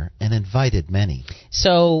great dinner and invited many."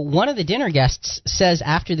 So one of the dinner guests says,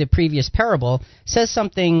 after the previous parable, says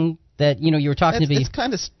something that, you were talking to me. It's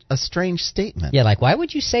kind of a strange statement. Yeah, like, why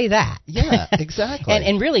would you say that? Yeah, exactly.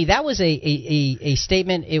 and really, that was a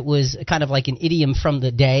statement. It was kind of like an idiom from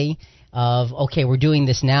the day of, okay, we're doing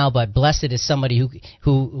this now, but blessed is somebody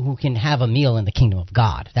who can have a meal in the kingdom of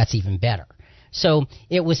God. That's even better. So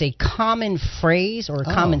it was a common phrase or a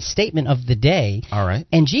common statement of the day. All right.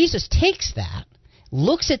 And Jesus takes that,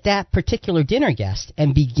 looks at that particular dinner guest,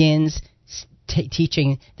 and begins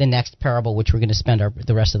teaching the next parable, which we're going to spend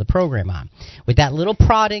the rest of the program on. With that little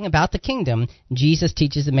prodding about the kingdom, Jesus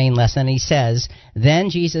teaches the main lesson, and he says, "Then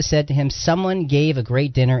Jesus said to him, someone gave a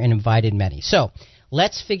great dinner and invited many." So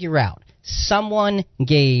let's figure out, someone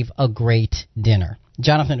gave a great dinner.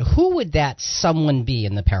 Jonathan, who would that someone be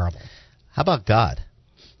in the parable? How about God?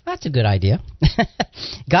 That's a good idea.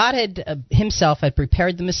 God himself had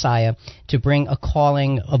prepared the Messiah to bring a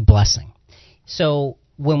calling of blessing. So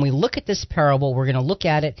when we look at this parable, we're going to look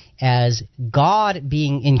at it as God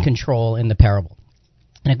being in control in the parable.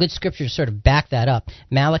 And a good scripture to sort of back that up,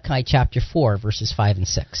 Malachi chapter 4, verses 5 and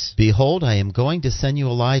 6. Behold, I am going to send you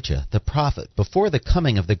Elijah, the prophet, before the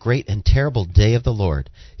coming of the great and terrible day of the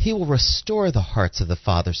Lord. He will restore the hearts of the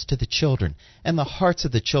fathers to the children, and the hearts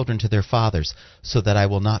of the children to their fathers, so that I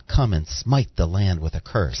will not come and smite the land with a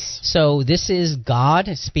curse. So this is God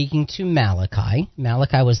speaking to Malachi.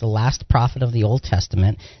 Malachi was the last prophet of the Old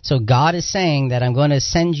Testament. So God is saying that I'm going to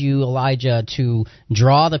send you Elijah to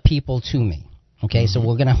draw the people to me. Okay, so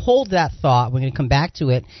we're going to hold that thought. We're going to come back to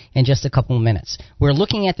it in just a couple of minutes. We're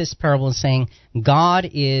looking at this parable and saying God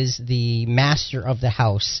is the master of the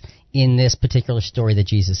house in this particular story that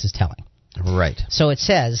Jesus is telling. Right. So it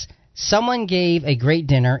says, someone gave a great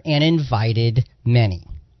dinner and invited many.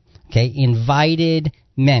 Okay, invited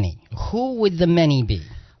many. Who would the many be?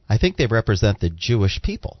 I think they represent the Jewish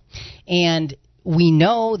people. And we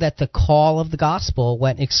know that the call of the gospel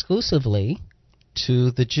went exclusively to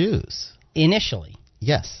the Jews. Initially.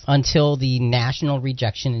 Yes. Until the national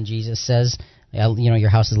rejection, and Jesus says, your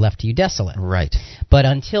house is left to you desolate. Right. But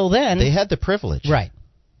until then... they had the privilege. Right.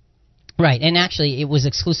 Right, and actually it was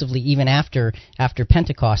exclusively even after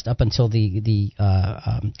Pentecost up until the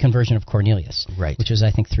conversion of Cornelius, right, which was,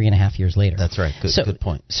 I think, 3.5 years later. That's right. Good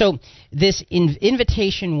point. So this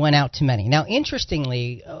invitation went out to many. Now,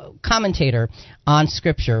 interestingly, commentator on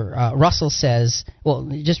Scripture, Russell says, well,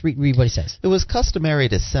 just read what he says. It was customary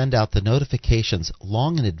to send out the notifications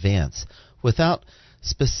long in advance without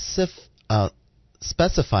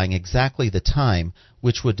specifying exactly the time,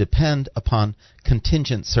 which would depend upon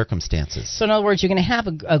contingent circumstances. So in other words, you're going to have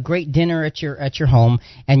a great dinner at your home,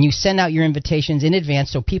 and you send out your invitations in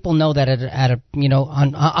advance so people know that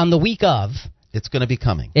on the week of, it's going to be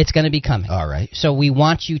coming. It's going to be coming. All right. So we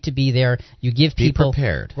want you to be there. You give people... be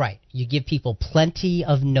prepared. Right. You give people plenty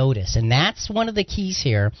of notice. And that's one of the keys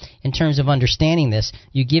here in terms of understanding this.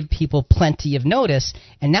 You give people plenty of notice.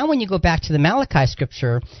 And now when you go back to the Malachi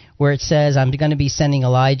scripture where it says, I'm going to be sending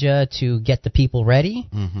Elijah to get the people ready,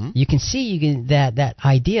 you can see that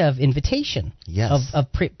idea of invitation, yes, of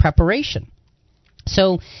preparation.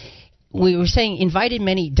 So... we were saying invited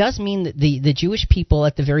many does mean that the Jewish people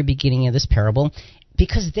at the very beginning of this parable,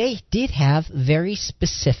 because they did have very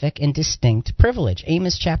specific and distinct privilege.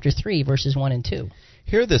 Amos chapter 3, verses 1 and 2.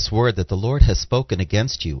 Hear this word that the Lord has spoken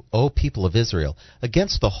against you, O people of Israel,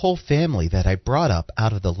 against the whole family that I brought up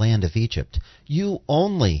out of the land of Egypt. You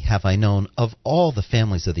only have I known of all the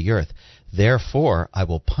families of the earth. Therefore, I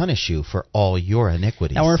will punish you for all your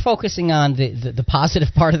iniquities. Now, we're focusing on the positive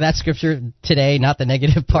part of that scripture today, not the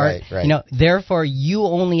negative part. Right. Therefore, you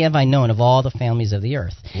only have I known of all the families of the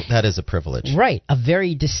earth. That is a privilege. Right, a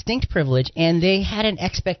very distinct privilege, and they had an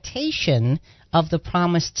expectation of the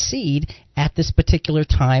promised seed at this particular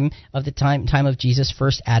time of the time of Jesus'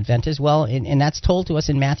 first advent as well, and that's told to us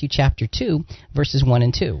in Matthew chapter 2, verses 1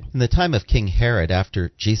 and 2. In the time of King Herod,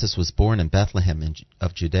 after Jesus was born in Bethlehem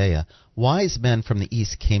of Judea, wise men from the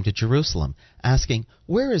east came to Jerusalem, asking,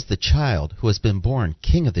 Where is the child who has been born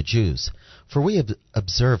King of the Jews? For we have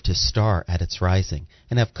observed his star at its rising,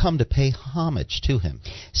 and have come to pay homage to him.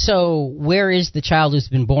 So, where is the child who's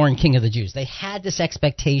been born King of the Jews? They had this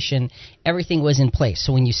expectation. Everything was in place.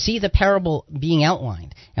 So when you see the parable being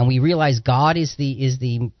outlined, and we realize God is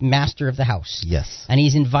the master of the house. Yes. And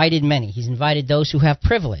he's invited many. He's invited those who have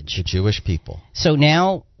privilege. The Jewish people. So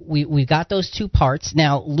now we've got those two parts.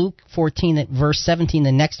 Now, Luke 14, at verse 17,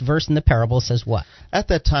 the next verse in the parable says what? At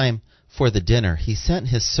that time, for the dinner, he sent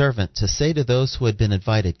his servant to say to those who had been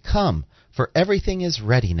invited, Come, for everything is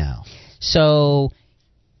ready now. So,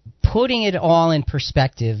 putting it all in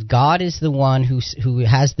perspective, God is the one who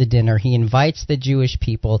has the dinner. He invites the Jewish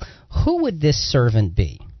people. Who would this servant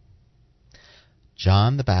be?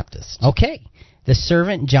 John the Baptist. Okay. The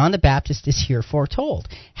servant, John the Baptist, is here foretold.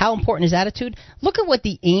 How important is attitude? Look at what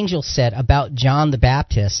the angel said about John the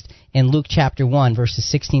Baptist in Luke chapter 1, verses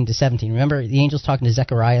 16 to 17. Remember, the angel's talking to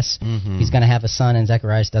Zacharias. He's going to have a son, and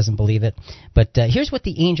Zacharias doesn't believe it. But here's what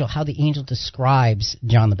how the angel describes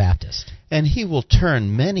John the Baptist. And he will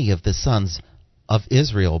turn many of the sons of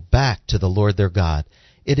Israel back to the Lord their God.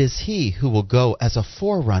 It is he who will go as a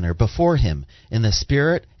forerunner before him in the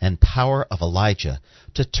spirit and power of Elijah,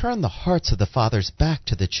 to turn the hearts of the fathers back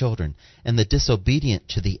to the children, and the disobedient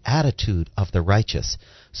to the attitude of the righteous,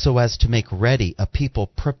 so as to make ready a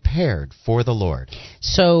people prepared for the Lord.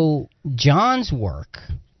 So John's work,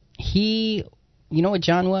 you know what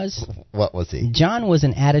John was? What was he? John was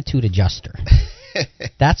an attitude adjuster.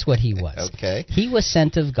 That's what he was. Okay. He was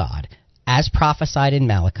sent of God as prophesied in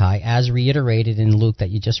Malachi, as reiterated in Luke that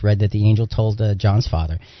you just read that the angel told John's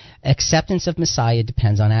father, acceptance of Messiah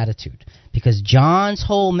depends on attitude. Because John's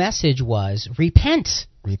whole message was, repent.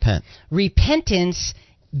 Repent. Repentance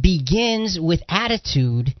begins with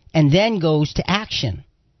attitude and then goes to action.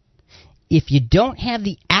 If you don't have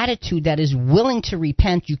the attitude that is willing to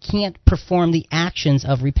repent, you can't perform the actions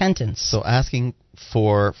of repentance. So asking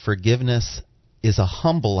for forgiveness is a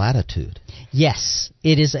humble attitude. Yes,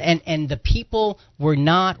 it is. And the people were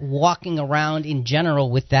not walking around in general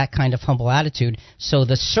with that kind of humble attitude. So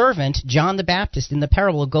the servant, John the Baptist, in the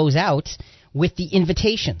parable goes out with the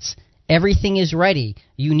invitations. Everything is ready.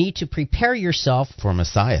 You need to prepare yourself for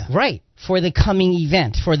Messiah. Right, for the coming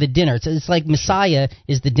event, for the dinner. It's like Messiah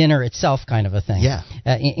is the dinner itself kind of a thing. Yeah.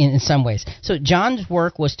 In some ways. So John's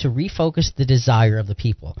work was to refocus the desire of the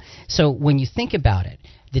people. So when you think about it,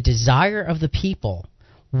 the desire of the people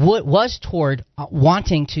was toward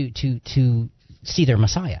wanting to see their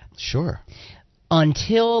Messiah. Sure.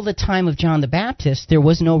 Until the time of John the Baptist, there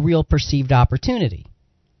was no real perceived opportunity.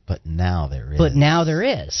 But now there is. But now there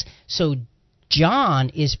is. So John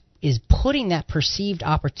is putting that perceived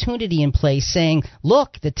opportunity in place, saying,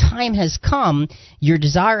 look, the time has come. Your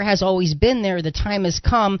desire has always been there. The time has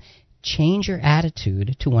come. Change your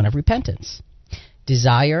attitude to one of repentance.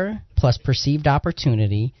 Desire plus perceived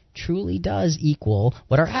opportunity truly does equal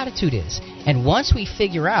what our attitude is. And once we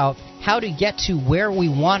figure out how to get to where we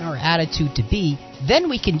want our attitude to be, then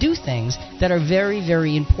we can do things that are very,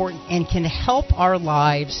 very important and can help our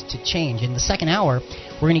lives to change. In the second hour,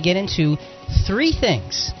 we're going to get into 3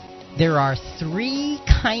 things. There are 3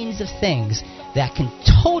 kinds of things that can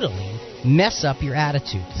totally mess up your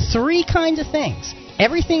attitude. 3 kinds of things.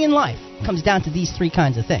 Everything in life comes down to these 3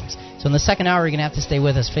 kinds of things. So in the second hour, you're going to have to stay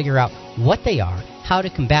with us, figure out what they are, how to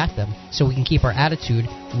combat them, so we can keep our attitude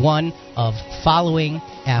one of following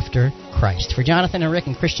after Christ. For Jonathan and Rick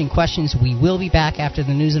and Christian Questions, we will be back after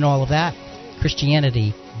the news and all of that.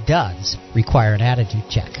 Christianity does require an attitude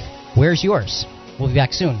check. Where's yours? We'll be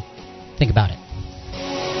back soon. Think about it.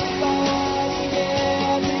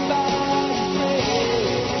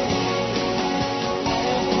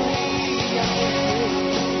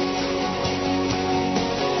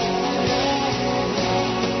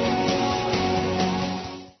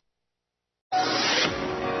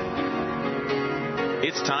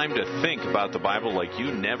 It's time to think about the Bible like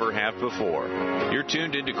you never have before. You're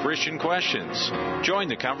tuned into Christian Questions. Join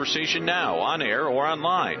the conversation now on air or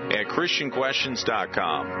online at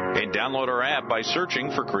ChristianQuestions.com and download our app by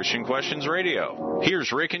searching for Christian Questions Radio.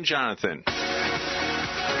 Here's Rick and Jonathan.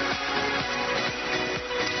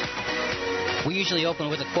 We usually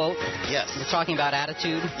open with a quote. Yes. We're talking about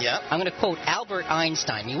attitude. Yep. I'm going to quote Albert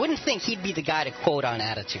Einstein. You wouldn't think he'd be the guy to quote on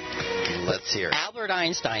attitude. Let's hear it. Albert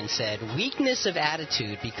Einstein said, weakness of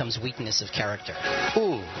attitude becomes weakness of character.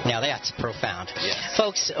 Ooh. Now that's profound. Yes.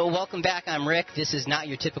 Folks, welcome back. I'm Rick. This is not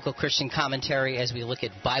your typical Christian commentary as we look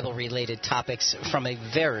at Bible-related topics from a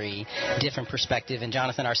very different perspective. And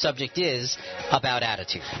Jonathan, our subject is about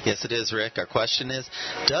attitude. Yes, it is, Rick. Our question is,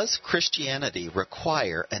 does Christianity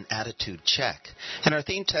require an attitude check? And our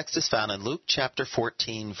theme text is found in Luke chapter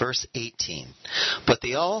 14, verse 18. But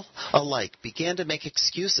they all alike began to make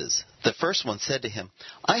excuses. The first one said to him,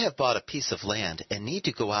 I have bought a piece of land and need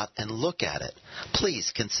to go out and look at it.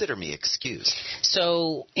 Please consider me excused.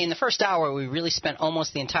 So in the first hour, we really spent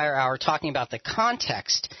almost the entire hour talking about the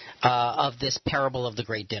context of this parable of the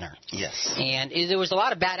great dinner. Yes. And there was a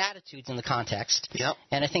lot of bad attitudes in the context. Yep.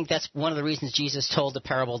 And I think that's one of the reasons Jesus told the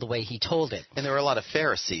parable the way he told it. And there were a lot of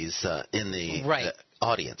Pharisees in the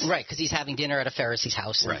audience. Right, because he's having dinner at a Pharisee's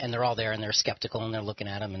house, and they're all there, and they're skeptical, and they're looking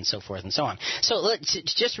at him, and so forth and so on. So let's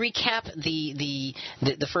just recap the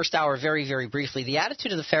first hour very, very briefly. The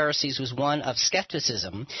attitude of the Pharisees was one of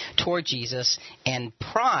skepticism toward Jesus and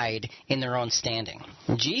pride in their own standing.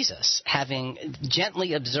 Jesus, having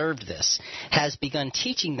gently observed this, has begun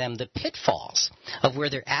teaching them the pitfalls of where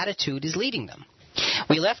their attitude is leading them.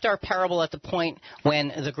 We left our parable at the point when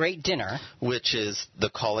the great dinner, which is the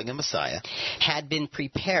calling of Messiah, had been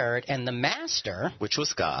prepared, and the master, which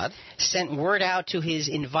was God, sent word out to his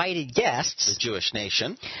invited guests, the Jewish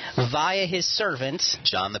nation, via his servant,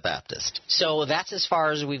 John the Baptist. So that's as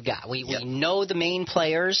far as we've got. We know the main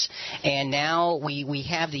players, and now we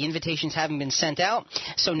have the invitations having been sent out.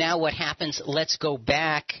 So now what happens? Let's go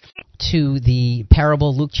back to the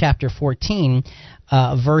parable, Luke chapter 14.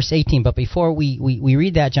 Verse 18. But before we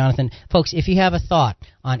read that, Jonathan, folks, if you have a thought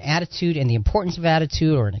on attitude and the importance of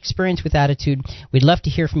attitude or an experience with attitude, we'd love to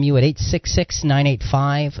hear from you at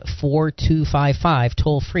 866-985-4255,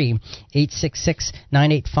 toll free,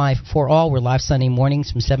 866-985-4ALL. We're live Sunday mornings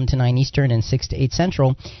from 7 to 9 Eastern and 6 to 8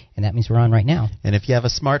 Central. And and that means we're on right now. And if you have a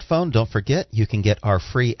smartphone, don't forget you can get our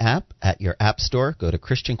free app at your app store. Go to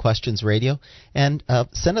Christian Questions Radio and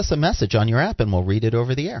send us a message on your app, and we'll read it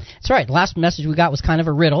over the air. That's right. The last message we got was kind of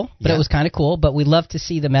a riddle, but it was kind of cool. But we love to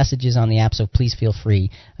see the messages on the app, so please feel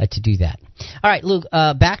free to do that. All right, Luke,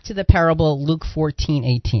 back to the parable, Luke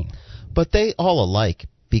 14:18. But they all alike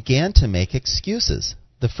began to make excuses.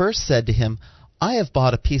 The first said to him, I have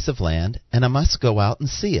bought a piece of land, and I must go out and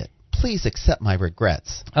see it. Please accept my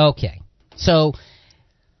regrets. Okay. So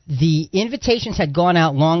the invitations had gone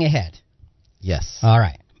out long ahead. Yes. All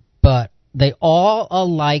right. But they all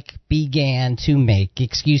alike began to make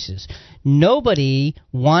excuses. Nobody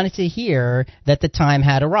wanted to hear that the time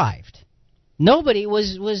had arrived. Nobody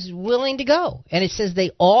was willing to go. And it says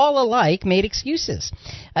they all alike made excuses.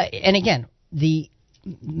 And again, the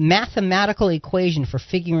mathematical equation for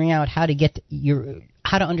figuring out how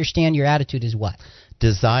to understand your attitude is what?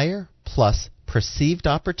 Desire plus perceived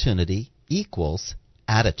opportunity equals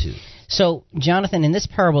attitude. So, Jonathan, in this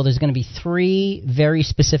parable, there's going to be 3 very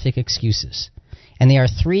specific excuses. And they are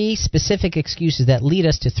 3 specific excuses that lead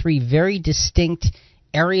us to 3 very distinct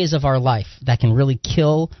areas of our life that can really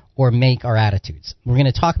kill or make our attitudes. We're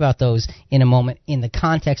going to talk about those in a moment in the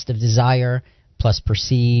context of desire plus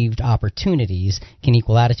perceived opportunities can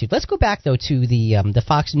equal attitude. Let's go back, though, to the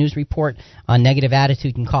Fox News report on negative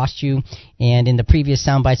attitude can cost you. And in the previous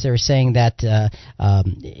sound bites, they were saying that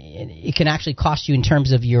it can actually cost you in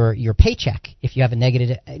terms of your paycheck if you have a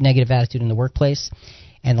negative attitude in the workplace.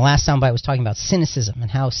 And the last sound bite was talking about cynicism and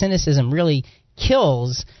how cynicism really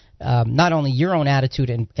kills not only your own attitude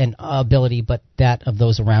and ability, but that of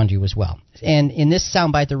those around you as well. And in this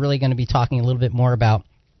sound bite, they're really going to be talking a little bit more about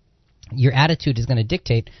your attitude is going to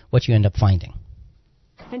dictate what you end up finding.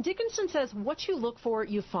 And Dickinson says what you look for,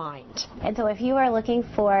 you find. And so if you are looking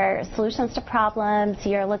for solutions to problems,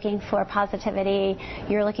 you're looking for positivity,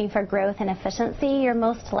 you're looking for growth and efficiency, you're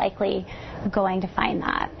most likely going to find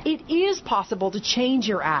that. It is possible to change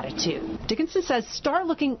your attitude. Dickinson says start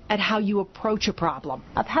looking at how you approach a problem.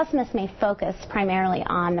 A pessimist may focus primarily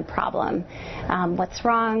on the problem. What's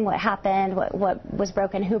wrong, what happened, what was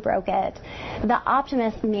broken, who broke it. The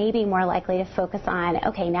optimist may be more likely to focus on,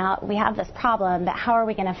 okay, now we have this problem, but how are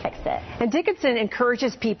we going to fix it? And Dickinson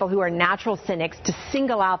encourages people who are natural cynics to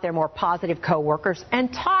single out their more positive coworkers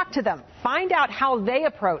and talk to them. Find out how they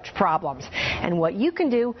approach problems and what you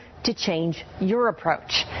can do to change your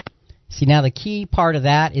approach. See, now the key part of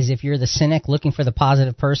that is if you're the cynic looking for the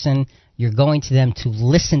positive person, you're going to them to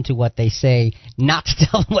listen to what they say, not to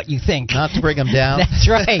tell them what you think. Not to bring them down. That's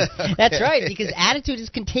right. That's right, because attitude is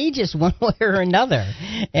contagious one way or another.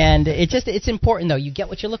 And it's important, though. You get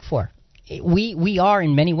what you look for. We are,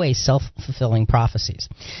 in many ways, self-fulfilling prophecies.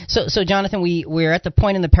 So Jonathan, we're at the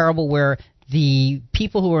point in the parable where the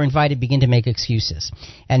people who are invited begin to make excuses.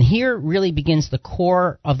 And here really begins the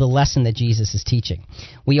core of the lesson that Jesus is teaching.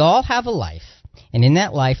 We all have a life, and in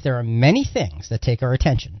that life there are many things that take our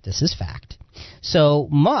attention. This is fact. So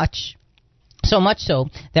much so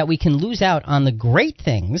that we can lose out on the great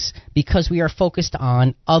things because we are focused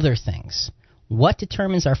on other things. What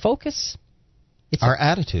determines our focus? It's our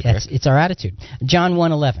attitude. It's our attitude. John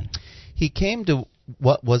 1:11. He came to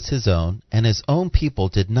what was his own, and his own people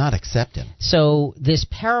did not accept him. So this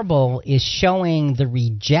parable is showing the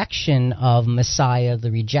rejection of Messiah,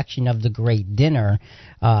 the rejection of the great dinner,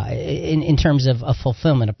 in terms of a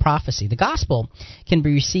fulfillment of prophecy. The gospel can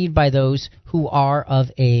be received by those who are of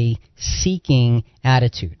a seeking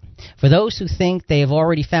attitude. For those who think they have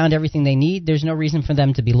already found everything they need, there's no reason for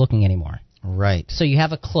them to be looking anymore. Right. So you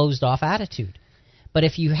have a closed-off attitude. But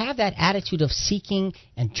if you have that attitude of seeking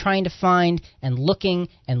and trying to find and looking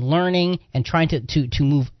and learning and trying to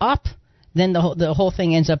move up, then the whole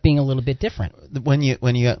thing ends up being a little bit different. When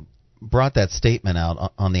you brought that statement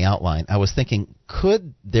out on the outline, I was thinking,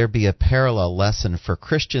 could there be a parallel lesson for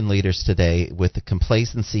Christian leaders today with the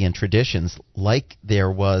complacency and traditions like there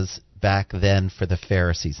was back then for the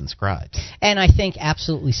Pharisees and scribes? And I think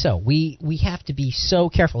absolutely so. We have to be so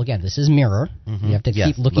careful. Again, this is mirror. Mm-hmm. You have to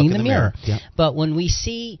keep looking in the mirror. Yeah. But when we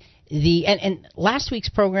see and last week's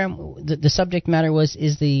program, the subject matter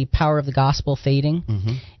is the power of the gospel fading.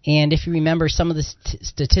 Mm-hmm. And if you remember, some of the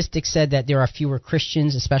statistics said that there are fewer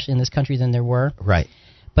Christians, especially in this country, than there were. Right.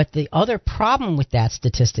 But the other problem with that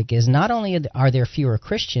statistic is not only are there fewer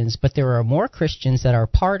Christians, but there are more Christians that are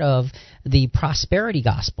part of the prosperity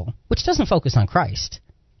gospel, which doesn't focus on Christ.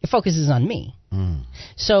 It focuses on me. Mm.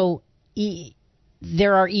 So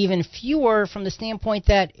there are even fewer from the standpoint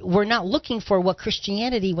that we're not looking for what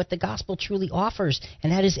the gospel truly offers,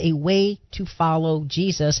 and that is a way to follow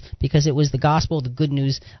Jesus, because it was the gospel, the good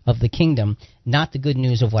news of the kingdom, not the good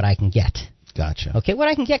news of what I can get. Gotcha. Okay, what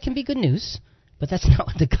I can get can be good news, but that's not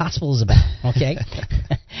what the gospel is about. Okay,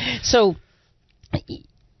 so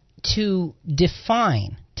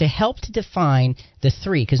to help to define the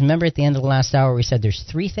three, because remember at the end of the last hour we said there's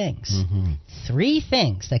three things. Mm-hmm. Three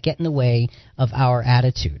things that get in the way of our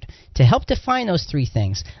attitude. To help define those three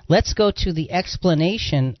things, let's go to the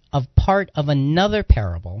explanation of part of another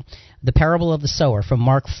parable, the parable of the sower from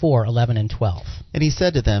Mark 4:11 and 12. And he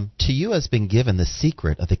said to them, "To you has been given the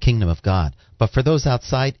secret of the kingdom of God, but for those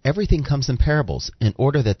outside everything comes in parables, in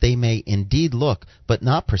order that they may indeed look but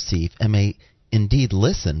not perceive, and may indeed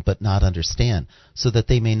listen but not understand, so that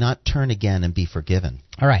they may not turn again and be forgiven."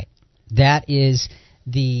 All right. That is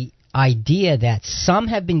the idea that some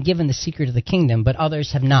have been given the secret of the kingdom, but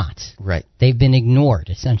others have not. Right. They've been ignored,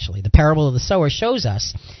 essentially. The parable of the sower shows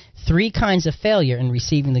us three kinds of failure in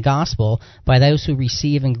receiving the gospel by those who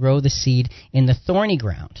receive and grow the seed in the thorny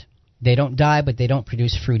ground. They don't die, but they don't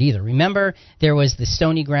produce fruit either. Remember, there was the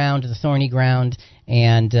stony ground, the thorny ground,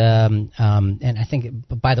 and I think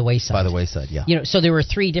by the wayside. By the wayside, yeah. So there were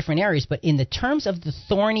three different areas, but in the terms of the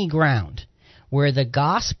thorny ground, where the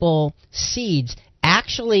gospel seeds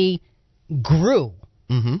actually grew,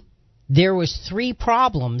 mm-hmm. there was three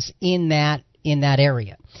problems in that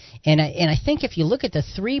area. And I think if you look at the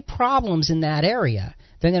three problems in that area,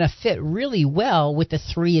 they're going to fit really well with the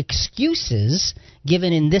three excuses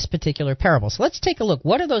given in this particular parable. So let's take a look.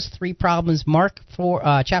 What are those three problems? Mark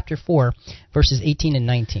 4, chapter 4, verses 18 and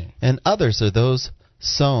 19. "And others are those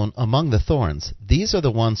sown among the thorns. These are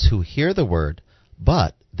the ones who hear the word,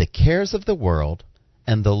 but the cares of the world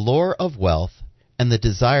and the lure of wealth and the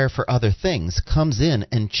desire for other things comes in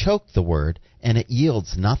and choke the word, and it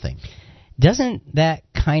yields nothing." Doesn't that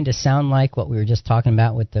kind of sound like what we were just talking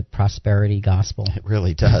about with the prosperity gospel? It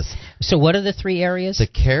really does. So what are the three areas? The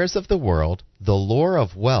cares of the world, the lure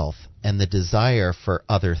of wealth, and the desire for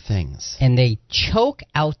other things. And they choke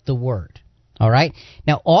out the word. All right?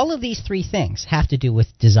 Now, all of these three things have to do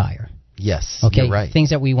with desire. Yes, okay, you're right. Things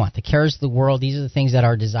that we want. The cares of the world, these are the things that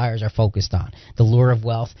our desires are focused on. The lure of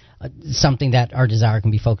wealth, something that our desire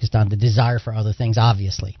can be focused on. The desire for other things,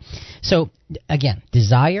 obviously. So, again,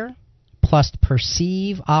 desire plus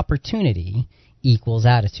perceive opportunity equals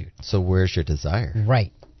attitude. So where's your desire?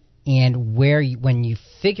 Right. And when you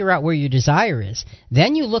figure out where your desire is,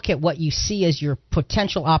 then you look at what you see as your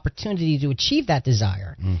potential opportunity to achieve that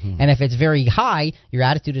desire. Mm-hmm. And if it's very high, your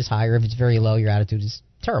attitude is higher. If it's very low, your attitude is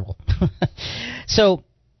terrible. So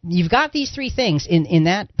you've got these three things in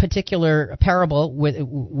that particular parable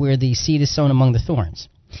where the seed is sown among the thorns.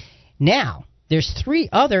 Now, there's three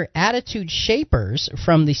other attitude shapers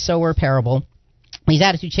from the sower parable. These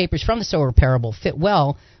attitude shapers from the sower parable fit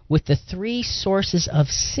well with the three sources of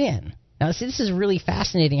sin. Now, see, this is really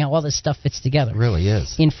fascinating how all this stuff fits together. It really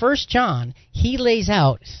is. In 1 John, he lays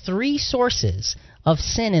out three sources of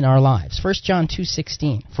sin in our lives. 1 John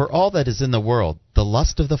 2:16. "For all that is in the world, the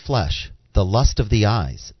lust of the flesh, the lust of the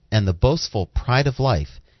eyes, and the boastful pride of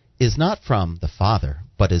life, is not from the Father,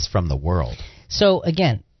 but is from the world." So,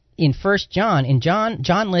 again, in 1 John,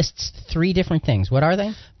 John lists three different things. What are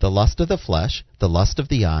they? The lust of the flesh, the lust of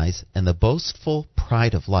the eyes, and the boastful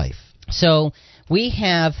pride of life. So we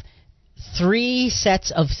have three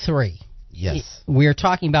sets of three. Yes. We're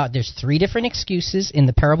talking about there's three different excuses in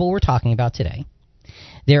the parable we're talking about today.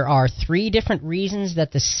 There are three different reasons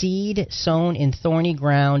that the seed sown in thorny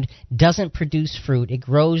ground doesn't produce fruit. It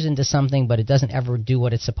grows into something, but it doesn't ever do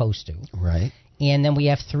what it's supposed to. Right. And then we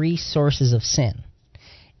have three sources of sin.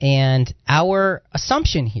 And our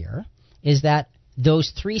assumption here is that those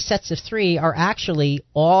three sets of three are actually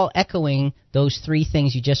all echoing those three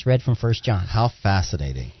things you just read from 1 John. How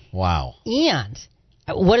fascinating. Wow. And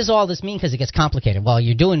what does all this mean? Because it gets complicated. Well,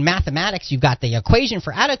 you're doing mathematics. You've got the equation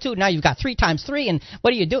for attitude. Now you've got 3 times 3. And what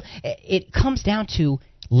do you do? It comes down to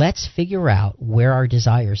let's figure out where our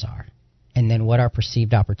desires are and then what our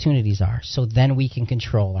perceived opportunities are, so then we can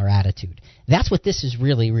control our attitude. That's what this is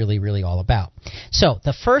really, really, really all about. So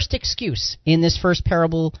the first excuse in this first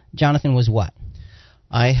parable, Jonathan, was what?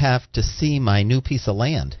 I have to see my new piece of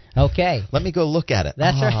land. Okay. Let me go look at it.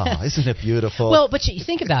 That's right. Isn't it beautiful? Well, but you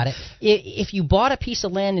think about it. If you bought a piece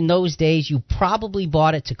of land in those days, you probably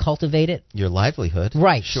bought it to cultivate it. Your livelihood.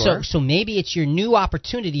 Right. Sure. So maybe it's your new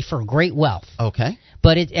opportunity for great wealth. Okay.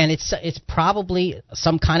 But it's probably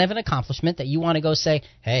some kind of an accomplishment that you want to go say,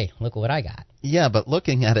 hey, look what I got. Yeah, but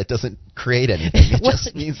looking at it doesn't create anything. It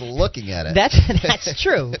just means looking at it. That's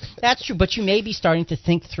true. That's true. But you may be starting to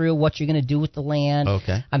think through what you're going to do with the land.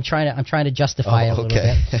 Okay. I'm trying to justify it a little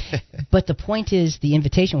bit. But the point is, the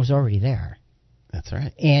invitation was already there. That's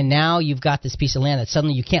right. And now you've got this piece of land that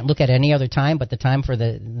suddenly you can't look at any other time but the time for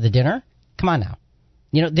the dinner. Come on now.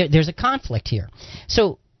 There's a conflict here.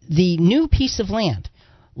 So the new piece of land,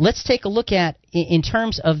 let's take a look at, in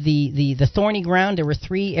terms of the thorny ground, there were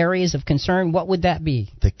 3 areas of concern. What would that be?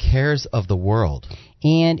 The cares of the world.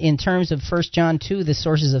 And in terms of 1 John 2, the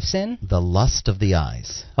sources of sin? The lust of the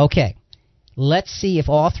eyes. Okay. Let's see if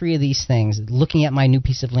all 3 of these things, looking at my new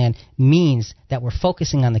piece of land, means that we're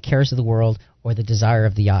focusing on the cares of the world or the desire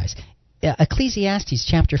of the eyes. Ecclesiastes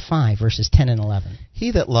chapter 5, verses 10 and 11.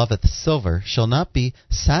 He that loveth silver shall not be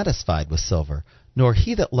satisfied with silver, nor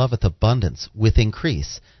he that loveth abundance with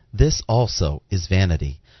increase. This also is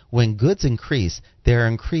vanity. When goods increase, they are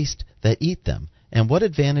increased that eat them. And what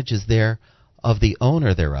advantage is there of the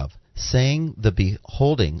owner thereof, saying the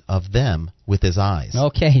beholding of them with his eyes?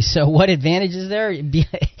 Okay, so what advantage is there?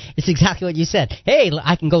 It's exactly what you said. Hey,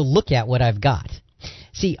 I can go look at what I've got.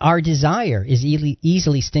 See, our desire is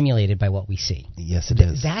easily stimulated by what we see. Yes, it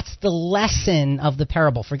is. That's the lesson of the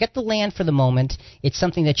parable. Forget the land for the moment. It's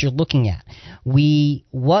something that you're looking at.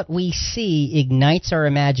 What we see ignites our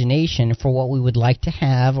imagination for what we would like to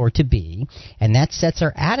have or to be, and that sets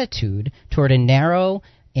our attitude toward a narrow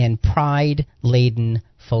and pride-laden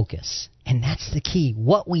focus. And that's the key.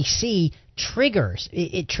 What we see triggers.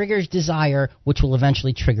 It triggers desire, which will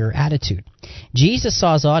eventually trigger attitude. Jesus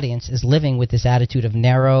saw his audience as living with this attitude of a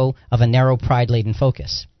narrow, pride-laden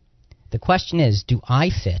focus. The question is, do I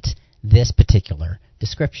fit this particular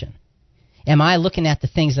description? Am I looking at the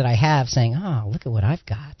things that I have saying, look at what I've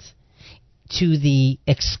got, to the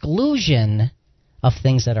exclusion of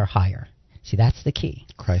things that are higher? See, that's the key.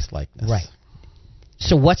 Christ-likeness. Right.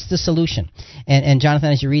 So what's the solution? And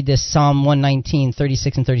Jonathan, as you read this, Psalm 119,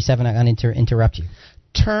 36 and 37, I'm going to interrupt you.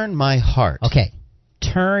 Turn my heart. Okay.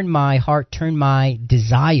 Turn my heart, turn my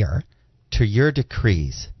desire. To your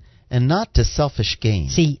decrees, and not to selfish gain.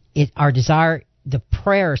 See, our desire, the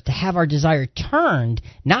prayer is to have our desire turned,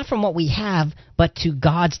 not from what we have, but to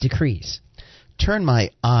God's decrees. Turn my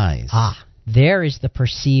eyes. There is the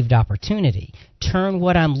perceived opportunity. Turn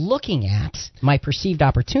what I'm looking at, my perceived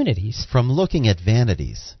opportunities, from looking at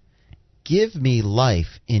vanities. Give me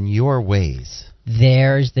life in your ways.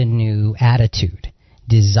 There's the new attitude.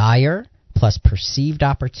 Desire plus perceived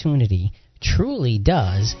opportunity truly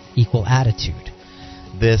does equal attitude.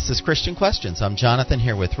 This is Christian Questions. I'm Jonathan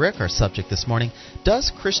here with Rick. Our subject this morning,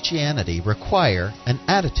 does Christianity require an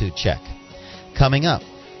attitude check? Coming up,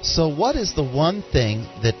 so what is the one thing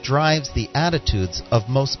that drives the attitudes of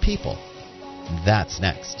most people? That's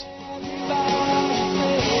next.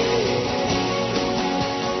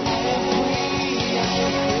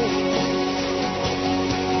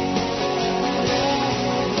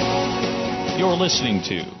 You're listening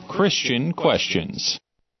to Christian Questions.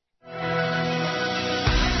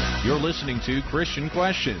 You're listening to Christian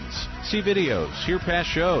Questions. See videos, hear past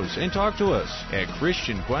shows, and talk to us at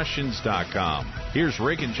ChristianQuestions.com. Here's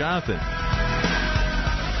Rick and Jonathan.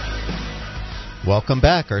 Welcome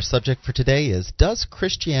back. Our subject for today is, does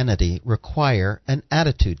Christianity require an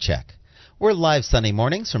attitude check? We're live Sunday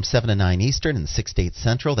mornings from 7 to 9 Eastern and 6 to 8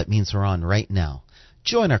 Central. That means we're on right now.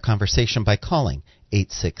 Join our conversation by calling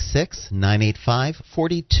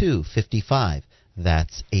 866-985-4255.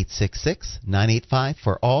 That's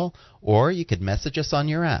 866-985-for-all, or you could message us on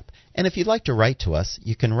your app. And if you'd like to write to us,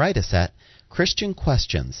 you can write us at Christian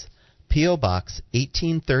Questions, P.O. Box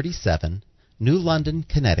 1837, New London,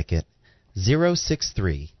 Connecticut,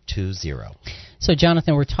 06320. So,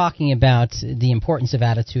 Jonathan, we're talking about the importance of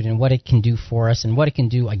attitude and what it can do for us and what it can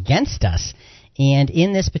do against us. And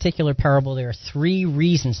in this particular parable, there are 3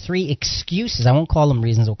 reasons, 3 excuses. I won't call them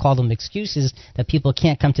reasons, we'll call them excuses that people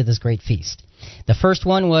can't come to this great feast. The first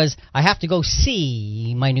one was, I have to go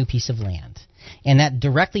see my new piece of land. And that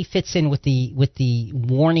directly fits in with the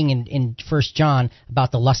warning in 1 John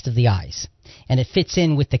about the lust of the eyes. And it fits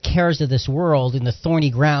in with the cares of this world in the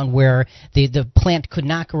thorny ground where the plant could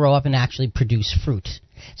not grow up and actually produce fruit.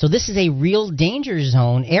 So this is a real danger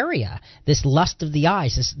zone area, this lust of the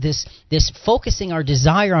eyes, this focusing our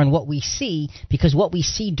desire on what we see, because what we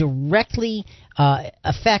see directly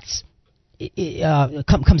affects,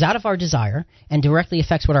 comes out of our desire and directly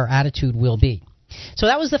affects what our attitude will be. So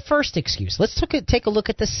that was the first excuse. Let's take a look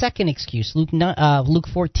at the second excuse, Luke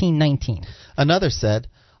 14:19. Another said,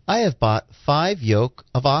 I have bought 5 yoke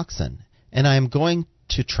of oxen, and I am going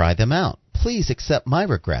to try them out. Please accept my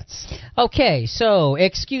regrets. Okay, so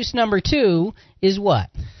excuse number 2 is what?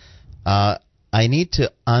 I need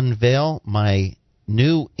to unveil my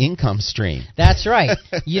new income stream. That's right.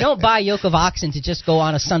 You don't buy a yoke of oxen to just go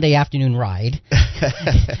on a Sunday afternoon ride.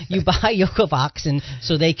 You buy a yoke of oxen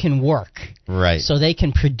so they can work. Right. So they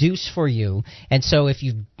can produce for you. And so if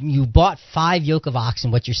you bought 5 yoke of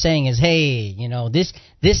oxen, what you're saying is, hey,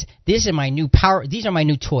 these are my new power. These are my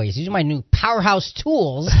new toys. These are my new powerhouse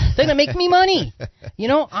tools. They're going to make me money.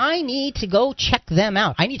 I need to go check them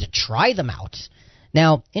out. I need to try them out.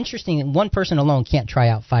 Now, interesting, one person alone can't try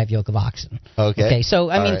out 5 yoke of oxen. Okay. So,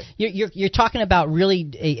 I mean, you're talking about really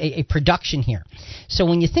a production here. So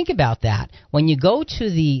when you think about that, when you go to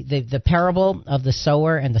the parable of the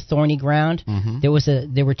sower and the thorny ground,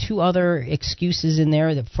 there were 2 other excuses in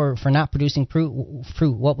there for not producing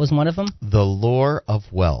fruit. What was one of them? The lure of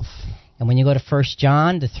wealth. And when you go to 1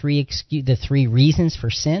 John, the 3 reasons for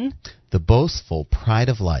sin. The boastful pride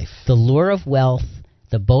of life. The lure of wealth,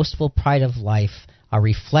 the boastful pride of life are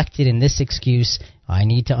reflected in this excuse: I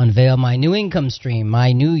need to unveil my new income stream,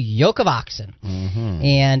 my new yoke of oxen.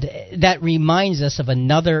 And that reminds us of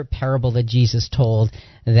another parable that Jesus told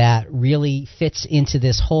that really fits into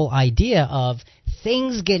this whole idea of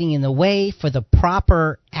things getting in the way for the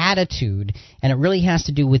proper attitude, and it really has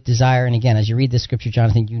to do with desire. And again, as you read this scripture,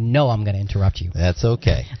 Jonathan, I'm going to interrupt you. That's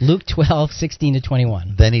okay. Luke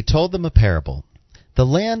 12:16-21. Then he told them a parable. The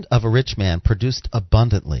land of a rich man produced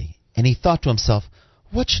abundantly, and he thought to himself,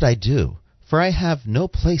 what should I do? For I have no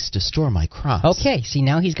place to store my crops. Okay, see,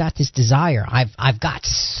 now he's got this desire. I've got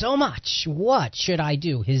so much. What should I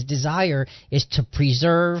do? His desire is to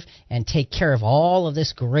preserve and take care of all of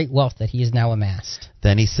this great wealth that he has now amassed.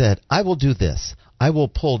 Then he said, I will do this. I will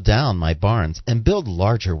pull down my barns and build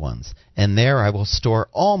larger ones, and there I will store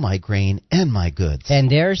all my grain and my goods. And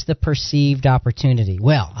there's the perceived opportunity.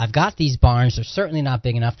 Well, I've got these barns. They're certainly not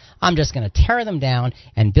big enough. I'm just going to tear them down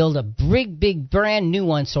and build a big, brand new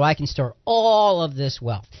one so I can store all of this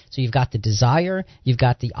wealth. So you've got the desire. You've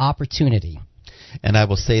got the opportunity. And I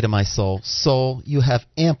will say to my soul, soul, you have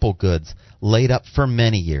ample goods laid up for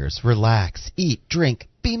many years. Relax, eat, drink,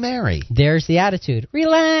 be merry. There's the attitude.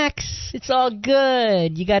 Relax. It's all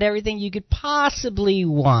good. You got everything you could possibly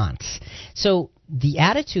want. So the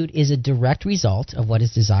attitude is a direct result of what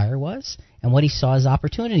his desire was and what he saw his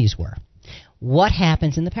opportunities were. What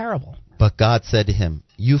happens in the parable? But God said to him,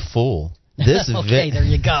 you fool. Okay, there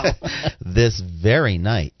you go. This very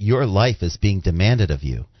night your life is being demanded of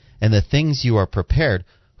you, and the things you are prepared,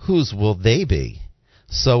 whose will they be?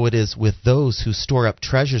 So it is with those who store up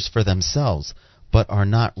treasures for themselves, but are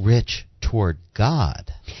not rich toward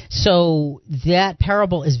God. So that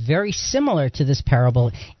parable is very similar to this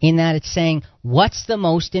parable in that it's saying, what's the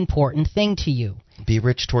most important thing to you? Be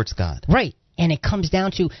rich towards God. Right. And it comes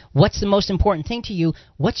down to, what's the most important thing to you?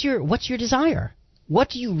 What's your desire? What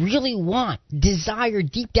do you really want? Desire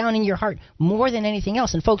deep down in your heart more than anything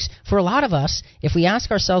else. And folks, for a lot of us, if we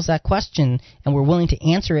ask ourselves that question and we're willing to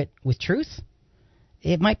answer it with truth,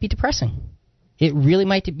 it might be depressing. It really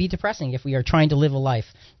might be depressing if we are trying to live a life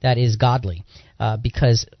that is godly,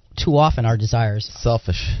 because too often our desires...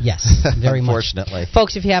 Selfish. Yes, very Unfortunately. much.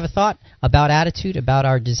 Folks, if you have a thought about attitude, about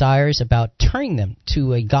our desires, about turning them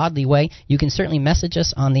to a godly way, you can certainly message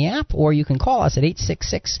us on the app, or you can call us at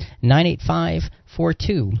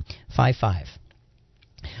 866-985-4255.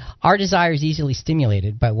 Our desire is easily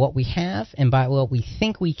stimulated by what we have and by what we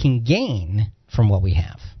think we can gain from what we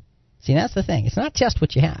have. See, that's the thing. It's not just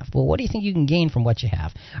what you have. Well, what do you think you can gain from what you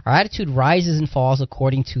have? Our attitude rises and falls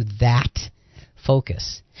according to that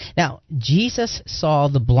focus. Now, Jesus saw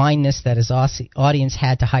the blindness that his audience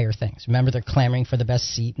had to higher things. Remember, they're clamoring for the best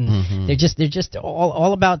seat, and they're just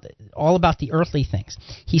all about the earthly things.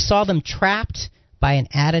 He saw them trapped by an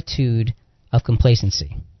attitude of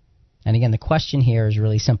complacency. And again, the question here is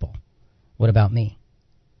really simple. What about me?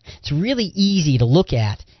 It's really easy to look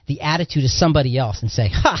at the attitude of somebody else and say,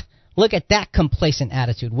 ha! Look at that complacent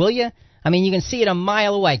attitude, will you? I mean, you can see it a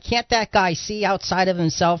mile away. Can't that guy see outside of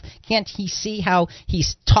himself? Can't he see how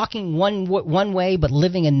he's talking one way but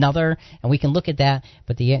living another? And we can look at that.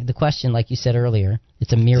 But the question, like you said earlier,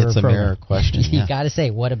 it's a mirror program. It's a mirror question. You got to say,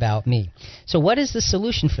 what about me? So what is the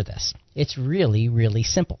solution for this? It's really, really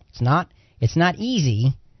simple. It's not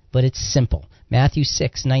easy, but it's simple. Matthew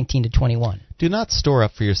 6:19-21. Do not store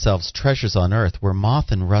up for yourselves treasures on earth where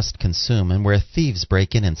moth and rust consume and where thieves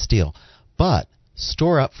break in and steal, but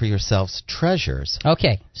store up for yourselves treasures.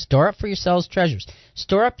 Okay, store up for yourselves treasures.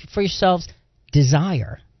 Store up for yourselves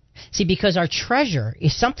desire. See, because our treasure,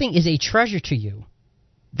 if something is a treasure to you,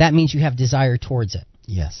 that means you have desire towards it.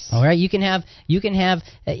 Yes. All right. You can have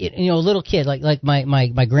a little kid like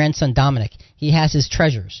my grandson Dominic. He has his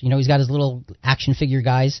treasures. He's got his little action figure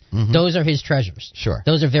guys. Mm-hmm. Those are his treasures. Sure.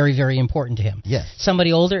 Those are very, very important to him. Yes.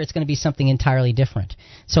 Somebody older, it's going to be something entirely different.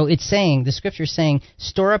 So it's saying, the scripture is saying,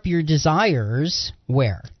 store up your desires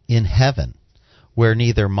where? In heaven, where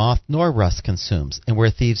neither moth nor rust consumes, and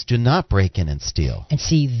where thieves do not break in and steal. And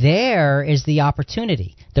see, there is the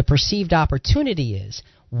opportunity. The perceived opportunity is,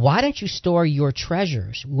 why don't you store your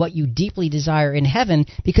treasures, what you deeply desire, in heaven,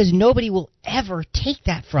 because nobody will ever take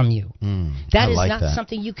that from you. That is not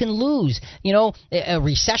something you can lose. You know, a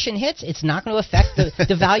recession hits, it's not going to affect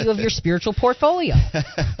the value of your spiritual portfolio.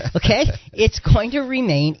 Okay? It's going to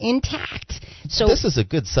remain intact. So this is a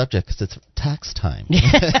good subject because it's tax time.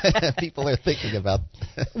 People are thinking about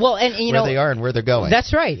where they are and where they're going.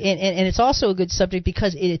 That's right. And it's also a good subject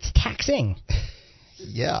because it's taxing.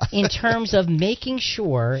 Yeah. In terms of making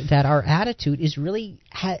sure that our attitude is really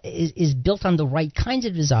is built on the right kinds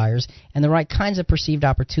of desires and the right kinds of perceived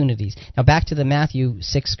opportunities. Now back to the Matthew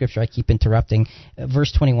 6 scripture. I keep interrupting.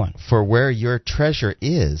 Verse 21. For where your treasure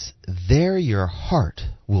is, there your heart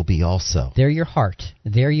will be also. There your heart,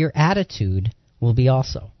 there your attitude will be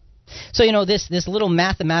also. So, you know, this little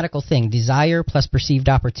mathematical thing, desire plus perceived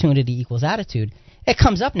opportunity equals attitude, it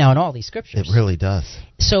comes up now in all these scriptures. It really does.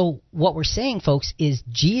 So what we're saying, folks, is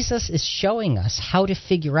Jesus is showing us how to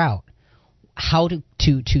figure out how to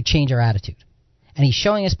change our attitude. And he's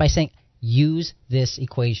showing us by saying, use this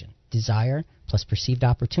equation. Desire plus perceived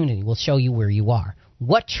opportunity will show you where you are.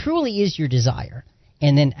 What truly is your desire?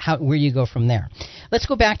 And then where you go from there. Let's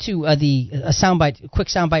go back to a quick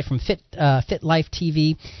soundbite from Fit Life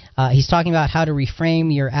TV. He's talking about how to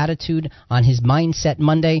reframe your attitude on his Mindset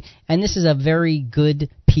Monday, and this is a very good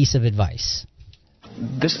piece of advice.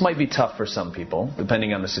 This might be tough for some people,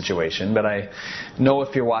 depending on the situation, but I know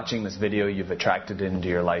if you're watching this video, you've attracted it into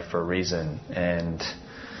your life for a reason. And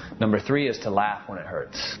number 3 is to laugh when it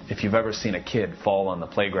hurts. If you've ever seen a kid fall on the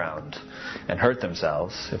playground and hurt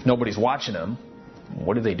themselves, if nobody's watching them,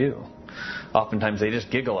 what do? Oftentimes they just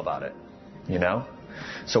giggle about it, you know?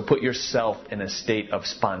 So put yourself in a state of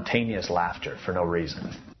spontaneous laughter for no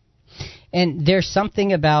reason. And there's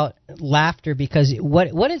something about laughter because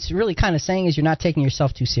what it's really kind of saying is you're not taking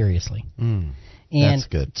yourself too seriously. And that's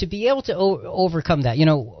good. To be able to overcome that, you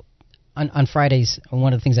know, on Fridays,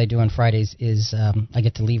 one of the things I do on Fridays is I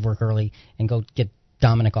get to leave work early and go get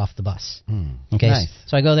Dominic off the bus. Okay, nice.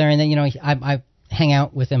 So I go there and then, you know, I hang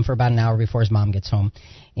out with him for about an hour before his mom gets home,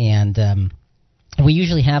 and we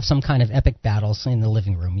usually have some kind of epic battles in the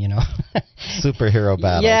living room, you know. Superhero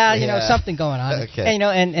battle. Yeah, you know, something going on. Okay. And, you know,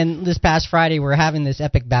 and this past Friday we're having this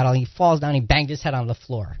epic battle. He falls down, he banged his head on the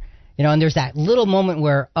floor, you know, and there's that little moment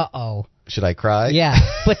where, should I cry? Yeah,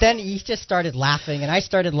 but then he just started laughing, and I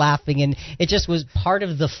started laughing, and it just was part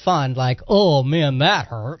of the fun, like, oh, man, that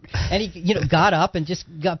hurt. And he, you know, got up and just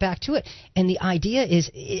got back to it. And the idea is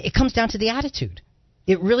it comes down to the attitude.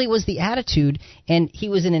 It really was the attitude, and he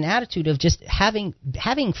was in an attitude of just having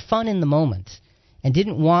fun in the moment and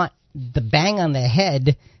didn't want the bang on the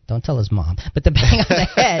head, don't tell his mom, but the bang on the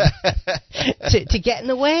head to get in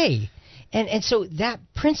the way. And so that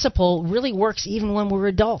principle really works even when we're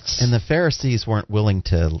adults. And the Pharisees weren't willing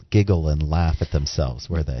to giggle and laugh at themselves,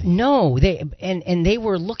 were they? No, they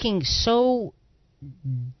were looking so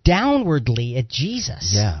downwardly at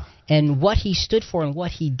Jesus. Yeah. And what he stood for and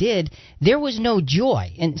what he did, there was no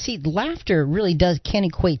joy. And see, laughter really can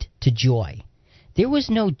equate to joy. There was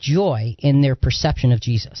no joy in their perception of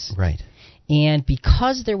Jesus. Right. And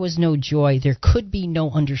because there was no joy, there could be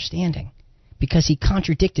no understanding, because he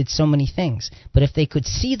contradicted so many things. But if they could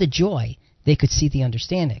see the joy, they could see the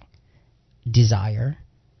understanding. Desire,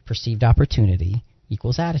 perceived opportunity,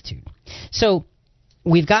 equals attitude. So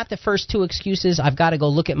we've got the first 2 excuses. I've got to go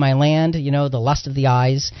look at my land, you know, the lust of the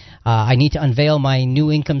eyes. I need to unveil my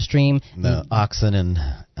new income stream. The oxen and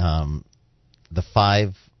the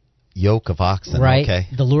 5 yoke of oxen. Right. Okay.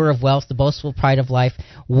 The lure of wealth, the boastful pride of life.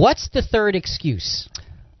 What's the third excuse?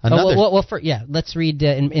 Let's read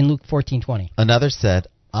in Luke 14:20. Another said,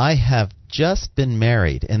 I have just been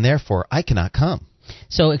married, and therefore I cannot come.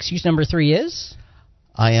 So excuse number 3 is?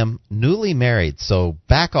 I am newly married, so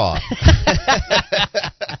back off.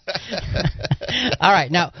 All right,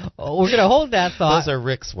 now we're going to hold that thought. Those are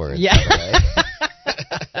Rick's words. Yeah.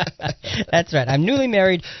 That's right. I'm newly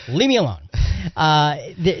married. Leave me alone.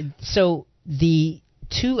 So the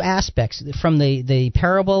 2 aspects from the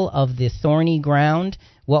parable of the thorny ground,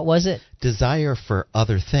 what was it? Desire for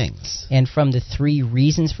other things. And from the 3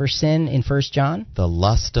 reasons for sin in 1 John? The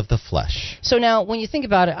lust of the flesh. So now, when you think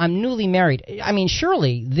about it, I'm newly married. I mean,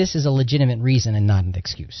 surely this is a legitimate reason and not an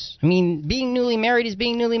excuse. I mean, being newly married is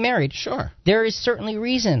being newly married. Sure. There is certainly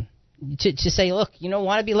reason to say, look, you know,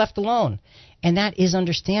 want to be left alone. And that is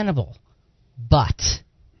understandable. But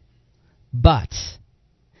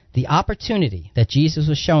the opportunity that Jesus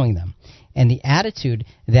was showing them and the attitude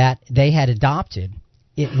that they had adopted,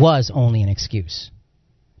 it was only an excuse.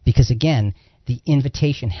 Because again, the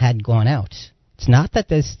invitation had gone out. It's not that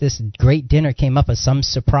this great dinner came up as some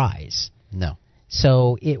surprise. No.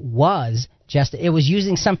 So it was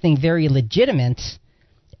using something very legitimate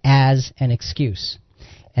as an excuse.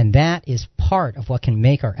 And that is part of what can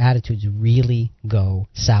make our attitudes really go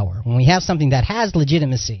sour. When we have something that has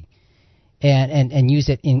legitimacy and use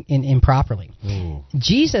it improperly. Ooh.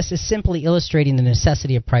 Jesus is simply illustrating the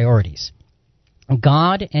necessity of priorities.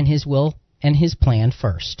 God and His will and His plan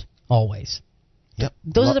first, always. Yep.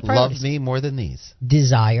 Those are the priorities. Love me more than these.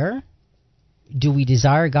 Desire. Do we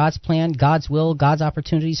desire God's plan, God's will, God's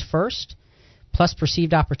opportunities first? Plus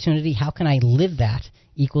perceived opportunity. How can I live that?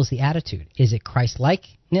 Equals the attitude. Is it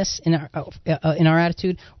Christ-likeness in our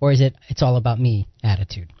attitude, or is it's all about me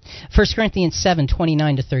attitude? 1 Corinthians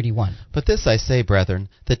 7:29-31. But this I say, brethren,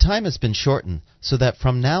 the time has been shortened, so that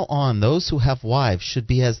from now on those who have wives should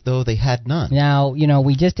be as though they had none. Now,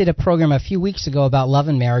 we just did a program a few weeks ago about love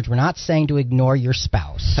and marriage. We're not saying to ignore your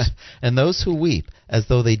spouse. And those who weep as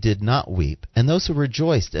though they did not weep, and those who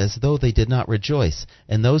rejoiced as though they did not rejoice,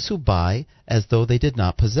 and those who buy as though they did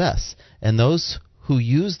not possess, and those who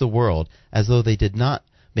use the world as though they did not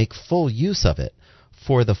make full use of it.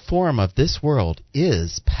 For the form of this world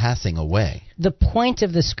is passing away. The point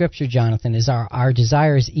of the scripture, Jonathan, is our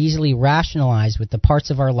desire is easily rationalized with the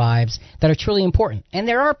parts of our lives that are truly important. And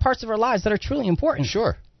there are parts of our lives that are truly important.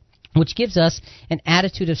 Sure. Which gives us an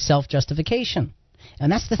attitude of self-justification.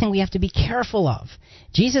 And that's the thing we have to be careful of.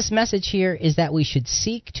 Jesus' message here is that we should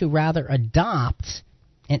seek to rather adopt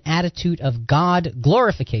an attitude of God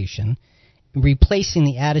glorification, replacing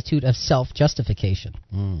the attitude of self-justification.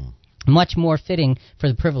 Much more fitting for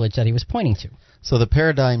the privilege that he was pointing to. So the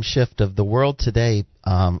paradigm shift of the world today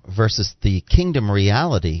versus the kingdom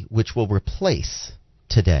reality, which will replace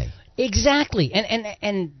today. Exactly.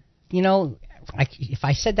 And if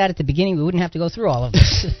I said that at the beginning, we wouldn't have to go through all of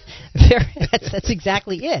this. That's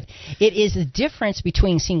exactly it. It is the difference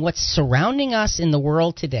between seeing what's surrounding us in the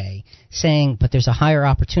world today, saying, but there's a higher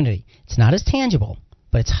opportunity. It's not as tangible,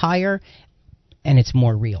 but it's higher, and it's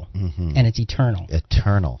more real, and it's eternal.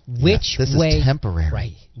 Eternal. Which this way? Is temporary.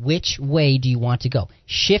 Right. Which way do you want to go?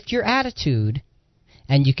 Shift your attitude,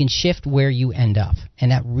 and you can shift where you end up. And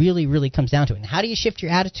that really, really comes down to it. And how do you shift your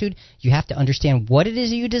attitude? You have to understand what it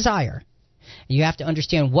is you desire. You have to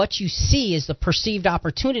understand what you see as the perceived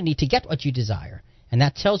opportunity to get what you desire. And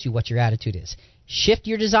that tells you what your attitude is. Shift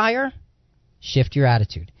your desire, shift your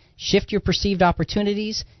attitude. Shift your perceived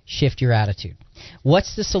opportunities, shift your attitude.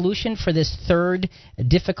 What's the solution for this third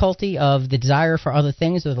difficulty of the desire for other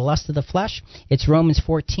things or the lust of the flesh? It's Romans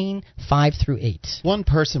 14:5-8. One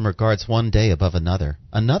person regards one day above another.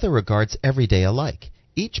 Another regards every day alike.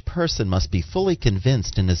 Each person must be fully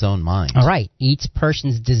convinced in his own mind. All right. Each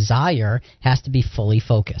person's desire has to be fully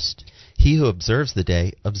focused. He who observes the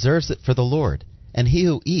day observes it for the Lord, and he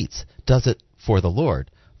who eats does it for the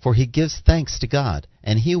Lord, for he gives thanks to God.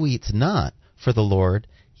 And he who eats not for the Lord,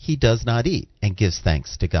 he does not eat, and gives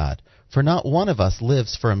thanks to God. For not one of us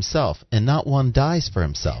lives for himself, and not one dies for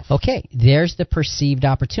himself. Okay, there's the perceived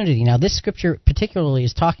opportunity. Now, this scripture particularly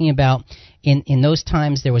is talking about, in those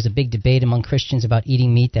times, there was a big debate among Christians about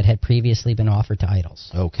eating meat that had previously been offered to idols.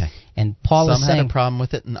 Okay. And Paul is saying... Some had a problem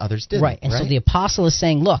with it, and others didn't. Right, and so the apostle is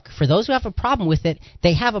saying, look, for those who have a problem with it,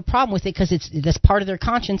 they have a problem with it because that's part of their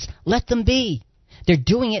conscience. Let them be. They're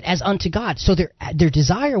doing it as unto God. So their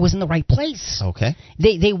desire was in the right place. Okay.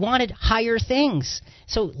 They wanted higher things.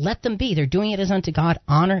 So let them be. They're doing it as unto God.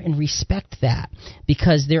 Honor and respect that,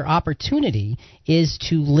 because their opportunity is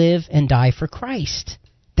to live and die for Christ.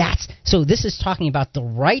 So this is talking about the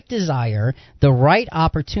right desire, the right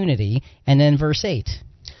opportunity, and then verse 8.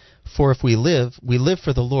 For if we live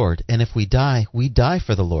for the Lord, and if we die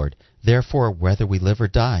for the Lord. Therefore, whether we live or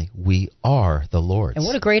die, we are the Lord's. And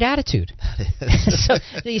what a great attitude. So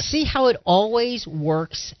you see how it always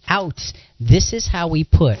works out. This is how we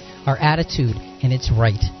put our attitude in its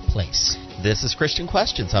right place. This is Christian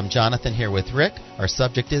Questions. I'm Jonathan here with Rick. Our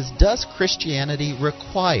subject is, does Christianity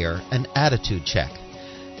require an attitude check?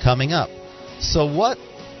 Coming up, so what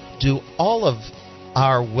do all of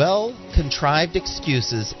our well-contrived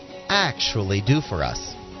excuses actually do for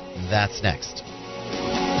us? That's next.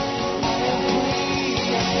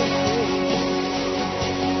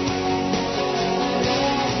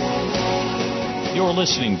 You're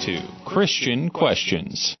listening to Christian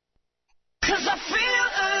Questions.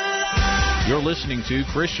 You're listening to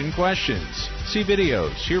Christian Questions. See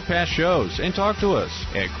videos, hear past shows, and talk to us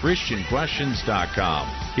at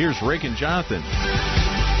ChristianQuestions.com. Here's Rick and Jonathan.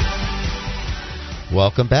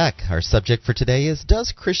 Welcome back. Our subject for today is,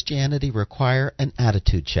 does Christianity require an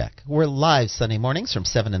attitude check? We're live Sunday mornings from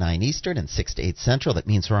 7 to 9 Eastern and 6 to 8 Central. That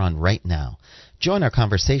means we're on right now. Join our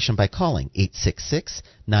conversation by calling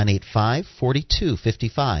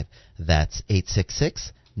 866-985-4255. That's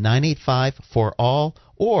 866-985-4ALL,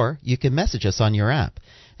 or you can message us on your app.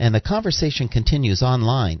 And the conversation continues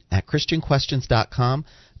online at ChristianQuestions.com.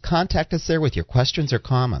 Contact us there with your questions or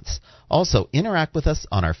comments. Also, interact with us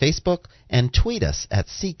on our Facebook and tweet us at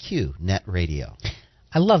CQ Net Radio.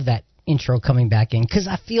 I love that intro coming back in because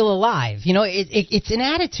I feel alive. You know, it's an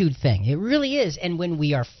attitude thing. It really is. And when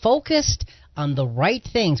we are focused on the right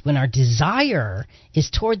things, when our desire is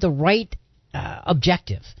toward the right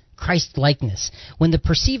objective, Christ-likeness, when the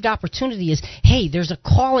perceived opportunity is, hey, there's a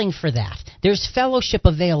calling for that. There's fellowship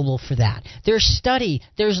available for that. There's study.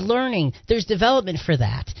 There's learning. There's development for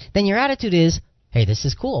that. Then your attitude is, hey, this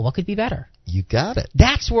is cool. What could be better? You got it.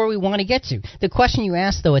 That's where we want to get to. The question you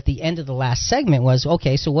asked, though, at the end of the last segment was,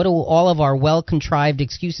 okay, so what do all of our well-contrived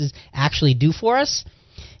excuses actually do for us?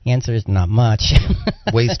 The answer is not much.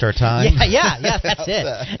 Waste our time? Yeah, that's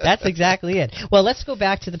it. That's exactly it. Well, let's go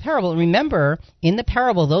back to the parable. Remember, in the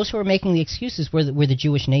parable, those who were making the excuses were the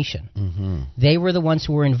Jewish nation. Mm-hmm. They were the ones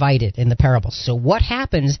who were invited in the parable. So what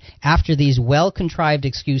happens after these well-contrived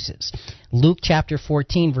excuses? Luke chapter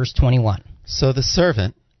 14, verse 21. So the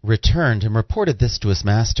servant returned and reported this to his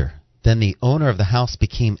master. Then the owner of the house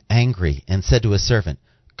became angry and said to his servant,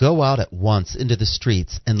 "Go out at once into the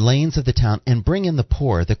streets and lanes of the town and bring in the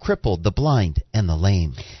poor, the crippled, the blind, and the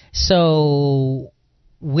lame." So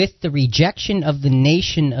with the rejection of the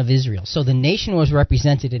nation of Israel, so the nation was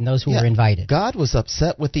represented in those who were invited. God was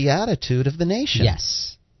upset with the attitude of the nation.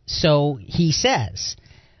 Yes. So he says,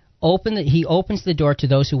 he opens the door to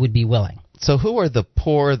those who would be willing. So who are the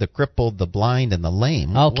poor, the crippled, the blind, and the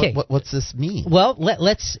lame? Okay. What's this mean? Well,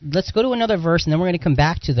 let's go to another verse, and then we're going to come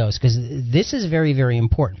back to those, because this is very, very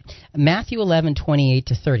important. Matthew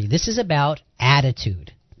 11:28-30. This is about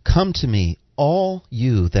attitude. "Come to me, all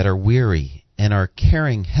you that are weary and are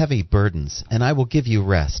carrying heavy burdens, and I will give you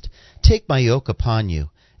rest. Take my yoke upon you,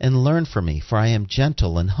 and learn from me, for I am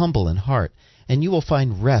gentle and humble in heart, and you will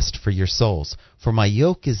find rest for your souls. For my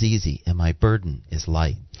yoke is easy, and my burden is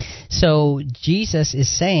light." So Jesus is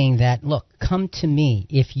saying that, look, come to me.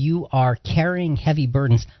 If you are carrying heavy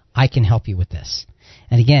burdens, I can help you with this.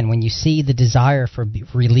 And again, when you see the desire for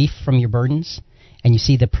relief from your burdens, and you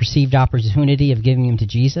see the perceived opportunity of giving them to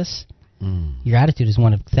Jesus, your attitude is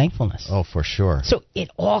one of thankfulness. Oh, for sure. So it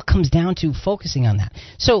all comes down to focusing on that.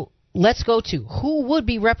 So let's go to who would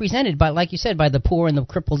be represented by, like you said, by the poor and the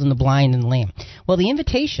crippled and the blind and the lame. Well, the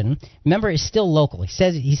invitation, remember, is still local.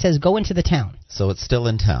 He says, go into the town. So it's still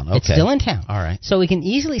in town. Okay. It's still in town. All right. So we can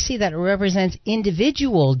easily see that it represents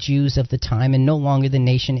individual Jews of the time and no longer the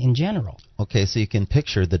nation in general. Okay, so you can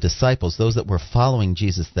picture the disciples, those that were following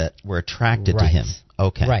Jesus, that were attracted to him.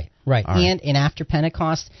 Okay. Right. And after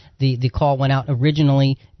Pentecost, the call went out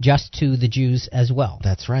originally just to the Jews as well.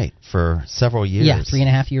 That's right, for several years. Yeah,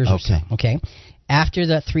 3.5 years or so. Okay. After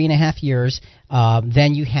the 3.5 years,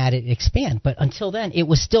 then you had it expand. But until then, it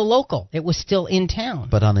was still local. It was still in town.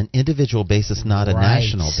 But on an individual basis, not a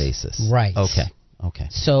national basis. Right. Okay.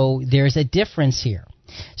 So there's a difference here.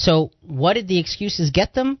 So what did the excuses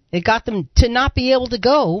get them? It got them to not be able to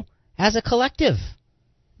go as a collective.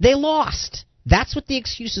 They lost. That's what the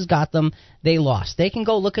excuses got them. They lost. They can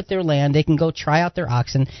go look at their land. They can go try out their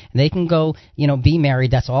oxen. And they can go, be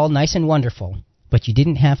married. That's all nice and wonderful. But you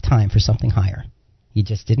didn't have time for something higher. You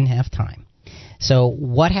just didn't have time. So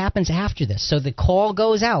what happens after this? So the call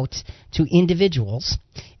goes out to individuals.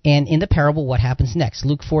 And in the parable, what happens next?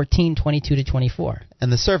 Luke 14:22-24.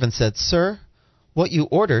 "And the servant said, 'Sir, what you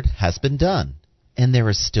ordered has been done, and there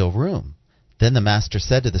is still room.' Then the master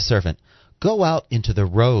said to the servant, 'Go out into the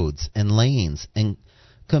roads and lanes and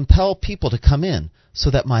compel people to come in, so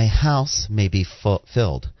that my house may be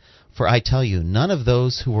filled. For I tell you, none of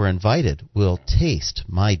those who were invited will taste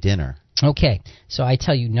my dinner.'" Okay, so I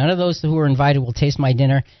tell you, none of those who were invited will taste my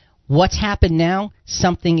dinner. What's happened now?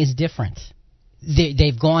 Something is different.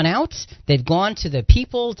 They've gone out, they've gone to the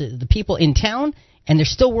people in town, and there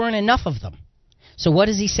still weren't enough of them. So what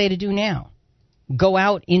does he say to do now? Go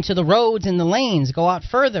out into the roads and the lanes, go out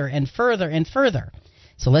further and further and further.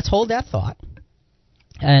 So let's hold that thought.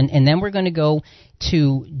 And then we're going to go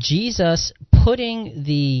to Jesus putting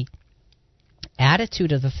the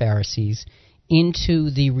attitude of the Pharisees into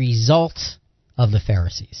the result of the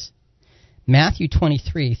Pharisees. Matthew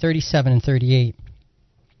 23:37-38.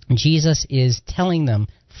 Jesus is telling them,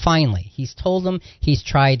 finally, he's told them he's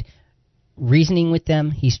tried reasoning with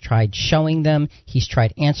them. He's tried showing them. He's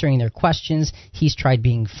tried answering their questions. He's tried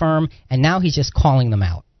being firm. And now he's just calling them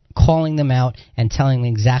out and telling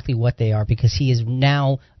them exactly what they are, because he is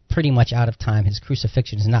now pretty much out of time. His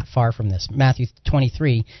crucifixion is not far from this. Matthew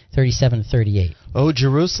 23:37-38. O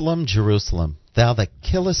Jerusalem, Jerusalem, thou that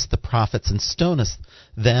killest the prophets and stonest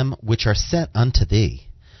them which are sent unto thee,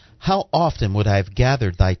 how often would I have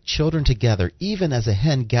gathered thy children together, even as a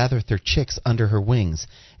hen gathereth her chicks under her wings,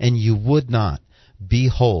 and you would not.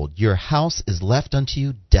 Behold, your house is left unto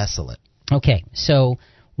you desolate. Okay, so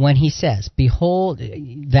when he says, behold,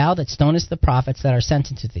 thou that stonest the prophets that are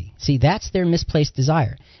sent unto thee. See, that's their misplaced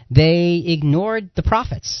desire. They ignored the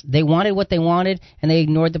prophets. They wanted what they wanted, and they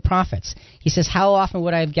ignored the prophets. He says, how often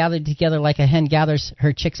would I have gathered together like a hen gathers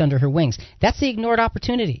her chicks under her wings? That's the ignored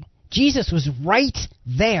opportunity. Jesus was right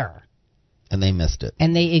there. And they missed it.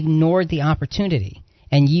 And they ignored the opportunity.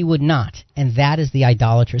 And ye would not. And that is the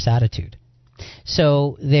idolatrous attitude.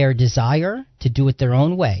 So their desire to do it their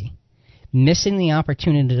own way, missing the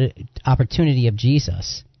opportunity of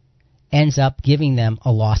Jesus, ends up giving them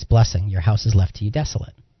a lost blessing. Your house is left to you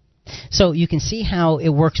desolate. So you can see how it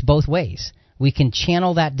works both ways. We can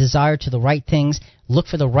channel that desire to the right things, look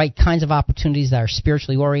for the right kinds of opportunities that are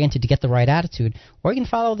spiritually oriented to get the right attitude, or you can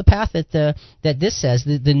follow the path that this says,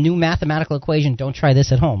 the new mathematical equation, don't try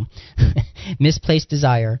this at home. Misplaced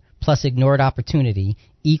desire plus ignored opportunity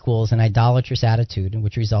equals an idolatrous attitude,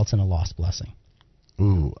 which results in a lost blessing.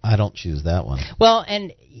 Ooh, I don't choose that one. Well,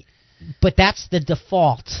 but that's the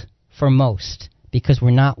default for most, because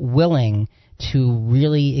we're not willing to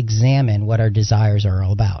really examine what our desires are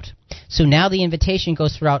all about. So now the invitation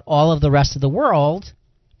goes throughout all of the rest of the world,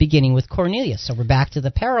 beginning with Cornelius. So we're back to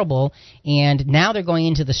the parable, and now they're going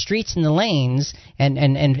into the streets and the lanes and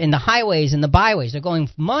in the highways and the byways. They're going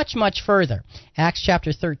much, much further. Acts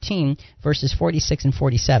chapter 13, verses 46 and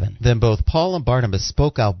 47. Then both Paul and Barnabas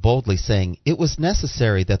spoke out boldly, saying, It was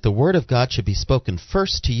necessary that the word of God should be spoken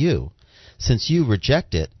first to you. Since you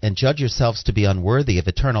reject it and judge yourselves to be unworthy of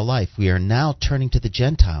eternal life, we are now turning to the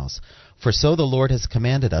Gentiles. For so the Lord has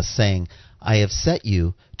commanded us, saying, I have set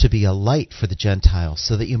you to be a light for the Gentiles,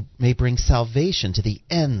 so that you may bring salvation to the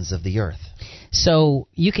ends of the earth. So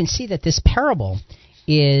you can see that this parable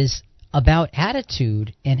is about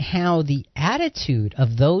attitude, and how the attitude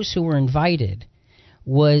of those who were invited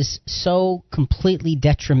was so completely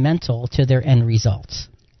detrimental to their end results.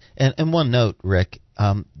 And one note, Rick,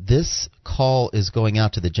 this call is going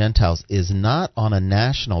out to the Gentiles is not on a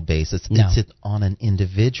national basis. No. It's on an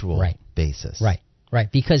individual basis. Right,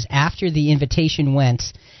 because after the invitation went,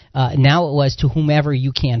 now it was to whomever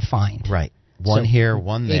you can find. Right. One here,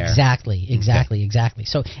 one there. Exactly.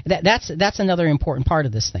 So that's another important part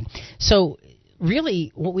of this thing. So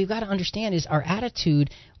really what we've got to understand is our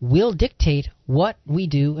attitude will dictate what we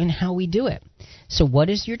do and how we do it. So what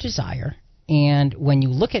is your desire? And when you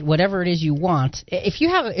look at whatever it is you want, if you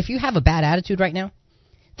have a bad attitude right now,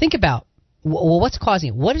 think about, well, what's causing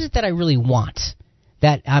it? What is it that I really want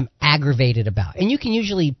that I'm aggravated about? And you can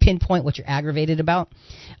usually pinpoint what you're aggravated about.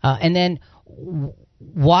 And then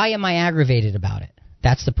why am I aggravated about it?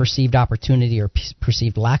 That's the perceived opportunity or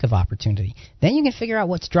perceived lack of opportunity. Then you can figure out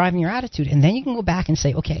what's driving your attitude, and then you can go back and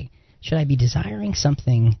say, okay, should I be desiring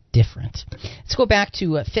something different? Let's go back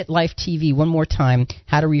to Fit Life TV one more time,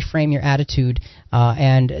 how to reframe your attitude.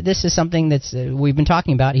 And this is something that's we've been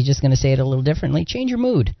talking about. He's just going to say it a little differently. Change your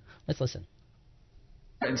mood. Let's listen.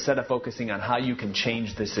 Instead of focusing on how you can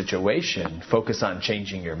change the situation, focus on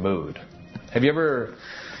changing your mood. Have you ever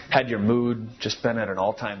had your mood just been at an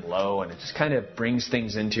all-time low, and it just kind of brings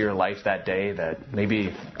things into your life that day that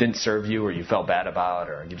maybe didn't serve you or you felt bad about,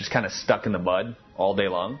 or you're just kind of stuck in the mud all day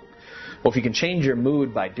long? Well, if you can change your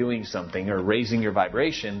mood by doing something or raising your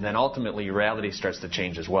vibration, then ultimately your reality starts to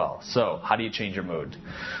change as well. So how do you change your mood?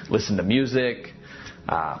 Listen to music,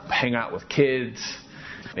 hang out with kids,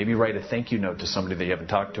 maybe write a thank you note to somebody that you haven't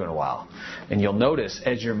talked to in a while. And you'll notice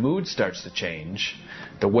as your mood starts to change,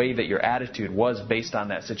 the way that your attitude was based on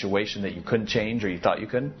that situation that you couldn't change or you thought you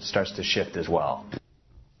couldn't starts to shift as well.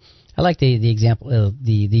 I like the example,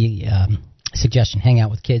 the suggestion, hang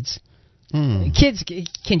out with kids. Kids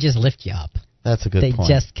can just lift you up. That's a good point.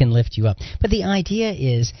 They just can lift you up. But the idea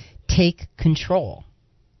is take control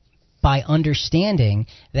by understanding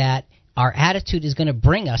that our attitude is going to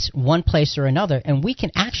bring us one place or another, and we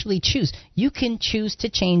can actually choose. You can choose to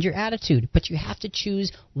change your attitude, but you have to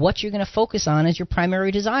choose what you're going to focus on as your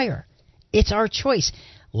primary desire. It's our choice.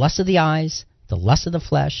 Lust of the eyes, the lust of the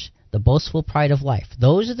flesh, the boastful pride of life.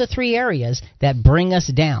 Those are the three areas that bring us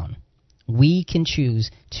down. We can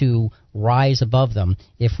choose to rise above them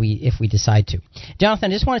if we decide to.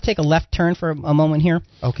 Jonathan, I just want to take a left turn for a moment here.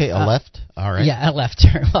 Okay, a left? All right. Yeah, a left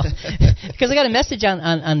turn. Well, because I got a message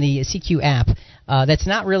on the CQ app that's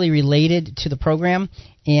not really related to the program,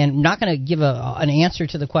 and I'm not going to give an answer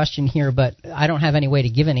to the question here, but I don't have any way to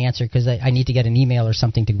give an answer because I need to get an email or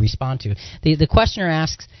something to respond to. The questioner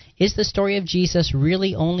asks, is the story of Jesus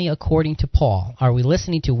really only according to Paul? Are we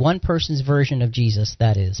listening to one person's version of Jesus,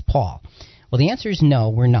 that is, Paul? Well, the answer is no,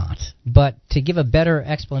 we're not. But to give a better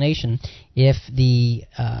explanation, if the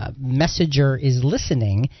messenger is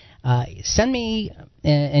listening, send me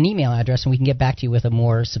an email address and we can get back to you with a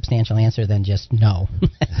more substantial answer than just no.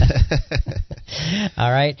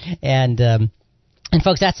 All right? And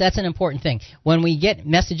folks, that's an important thing. When we get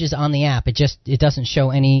messages on the app, it doesn't show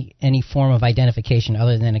any form of identification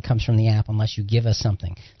other than it comes from the app unless you give us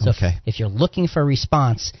something. So if you're looking for a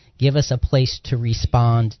response, give us a place to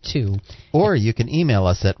respond to. Or you can email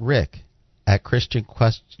us at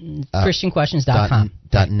rick@christianquestions.com.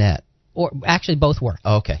 .net. Or actually both work.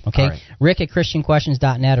 Okay. Okay. Right.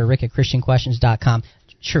 Rick@christianquestions.net or rick@christianquestions.com.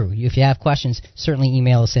 True. If you have questions, certainly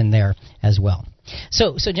email us in there as well.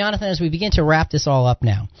 So Jonathan, as we begin to wrap this all up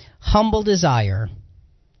now, humble desire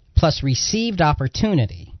plus received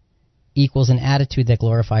opportunity equals an attitude that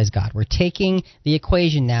glorifies God. We're taking the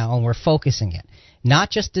equation now and we're focusing it.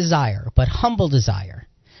 Not just desire, but humble desire.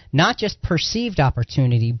 Not just perceived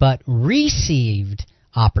opportunity, but received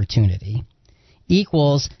opportunity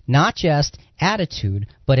equals not just attitude,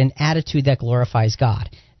 but an attitude that glorifies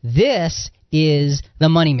God. This is the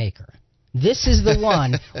moneymaker. This is the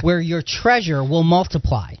one where your treasure will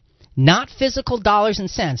multiply. Not physical dollars and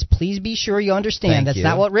cents. Please be sure you understand that's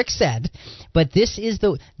not what Rick said. But this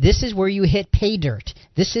is where you hit pay dirt.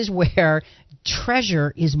 This is where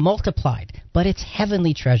treasure is multiplied. But it's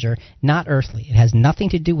heavenly treasure, not earthly. It has nothing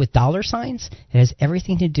to do with dollar signs. It has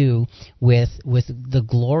everything to do with the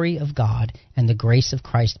glory of God and the grace of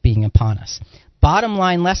Christ being upon us. Bottom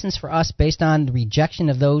line lessons for us based on the rejection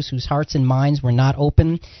of those whose hearts and minds were not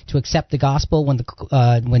open to accept the gospel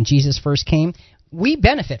when Jesus first came. We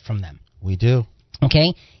benefit from them. We do.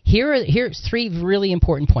 Okay? Here's three really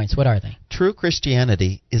important points. What are they? True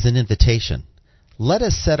Christianity is an invitation. Let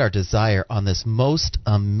us set our desire on this most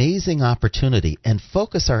amazing opportunity and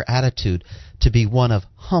focus our attitude to be one of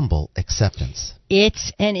humble acceptance.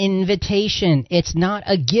 It's an invitation. It's not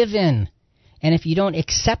a given. And if you don't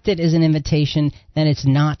accept it as an invitation, then it's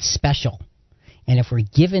not special. And if we're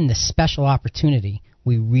given the special opportunity,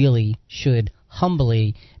 we really should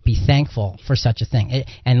humbly be thankful for such a thing.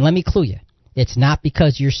 And let me clue you, it's not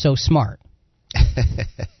because you're so smart.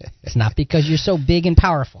 It's not because you're so big and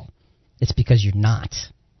powerful. It's because you're not.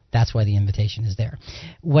 That's why the invitation is there.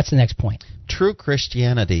 What's the next point? True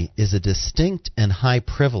Christianity is a distinct and high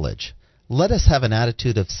privilege. Let us have an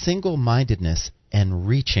attitude of single-mindedness and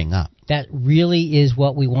reaching up. That really is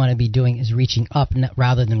what we want to be doing, is reaching up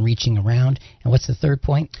rather than reaching around. And what's the third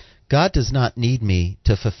point? God does not need me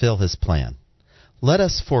to fulfill his plan. Let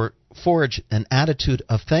us forge an attitude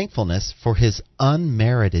of thankfulness for his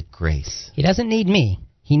unmerited grace. He doesn't need me.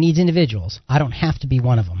 He needs individuals. I don't have to be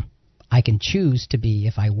one of them. I can choose to be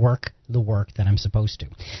if I work the work that I'm supposed to.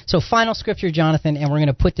 So final scripture, Jonathan, and we're going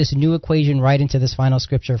to put this new equation right into this final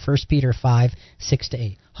scripture, 1 Peter 5,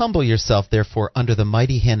 6-8. Humble yourself, therefore, under the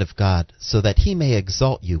mighty hand of God, so that he may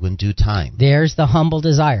exalt you in due time. There's the humble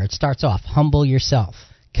desire. It starts off, humble yourself.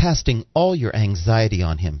 Casting all your anxiety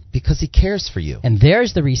on him, because he cares for you. And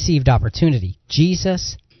there's the received opportunity.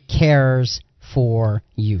 Jesus cares for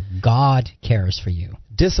you. God cares for you.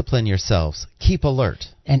 Discipline yourselves. Keep alert.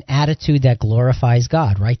 An attitude that glorifies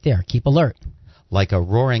God, right there. Keep alert. Like a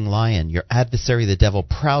roaring lion, your adversary the devil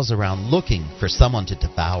prowls around looking for someone to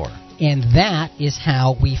devour. And that is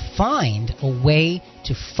how we find a way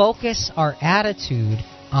to focus our attitude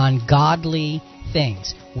on godly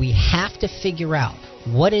things. We have to figure out,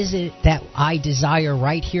 what is it that I desire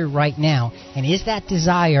right here, right now? And is that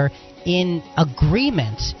desire in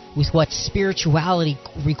agreement with what spirituality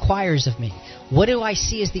requires of me? What do I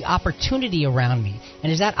see as the opportunity around me?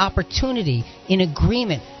 And is that opportunity in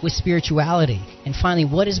agreement with spirituality? And finally,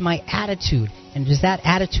 what is my attitude? And does that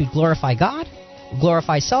attitude glorify God,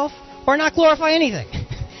 glorify self, or not glorify anything?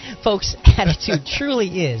 Folks, attitude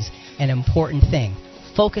truly is an important thing.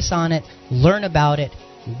 Focus on it, learn about it,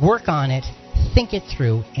 work on it, think it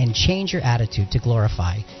through, and change your attitude to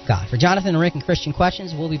glorify God. For Jonathan and Rick and Christian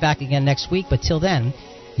Questions, we'll be back again next week. But till then,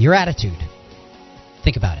 your attitude.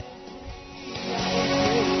 Think about it.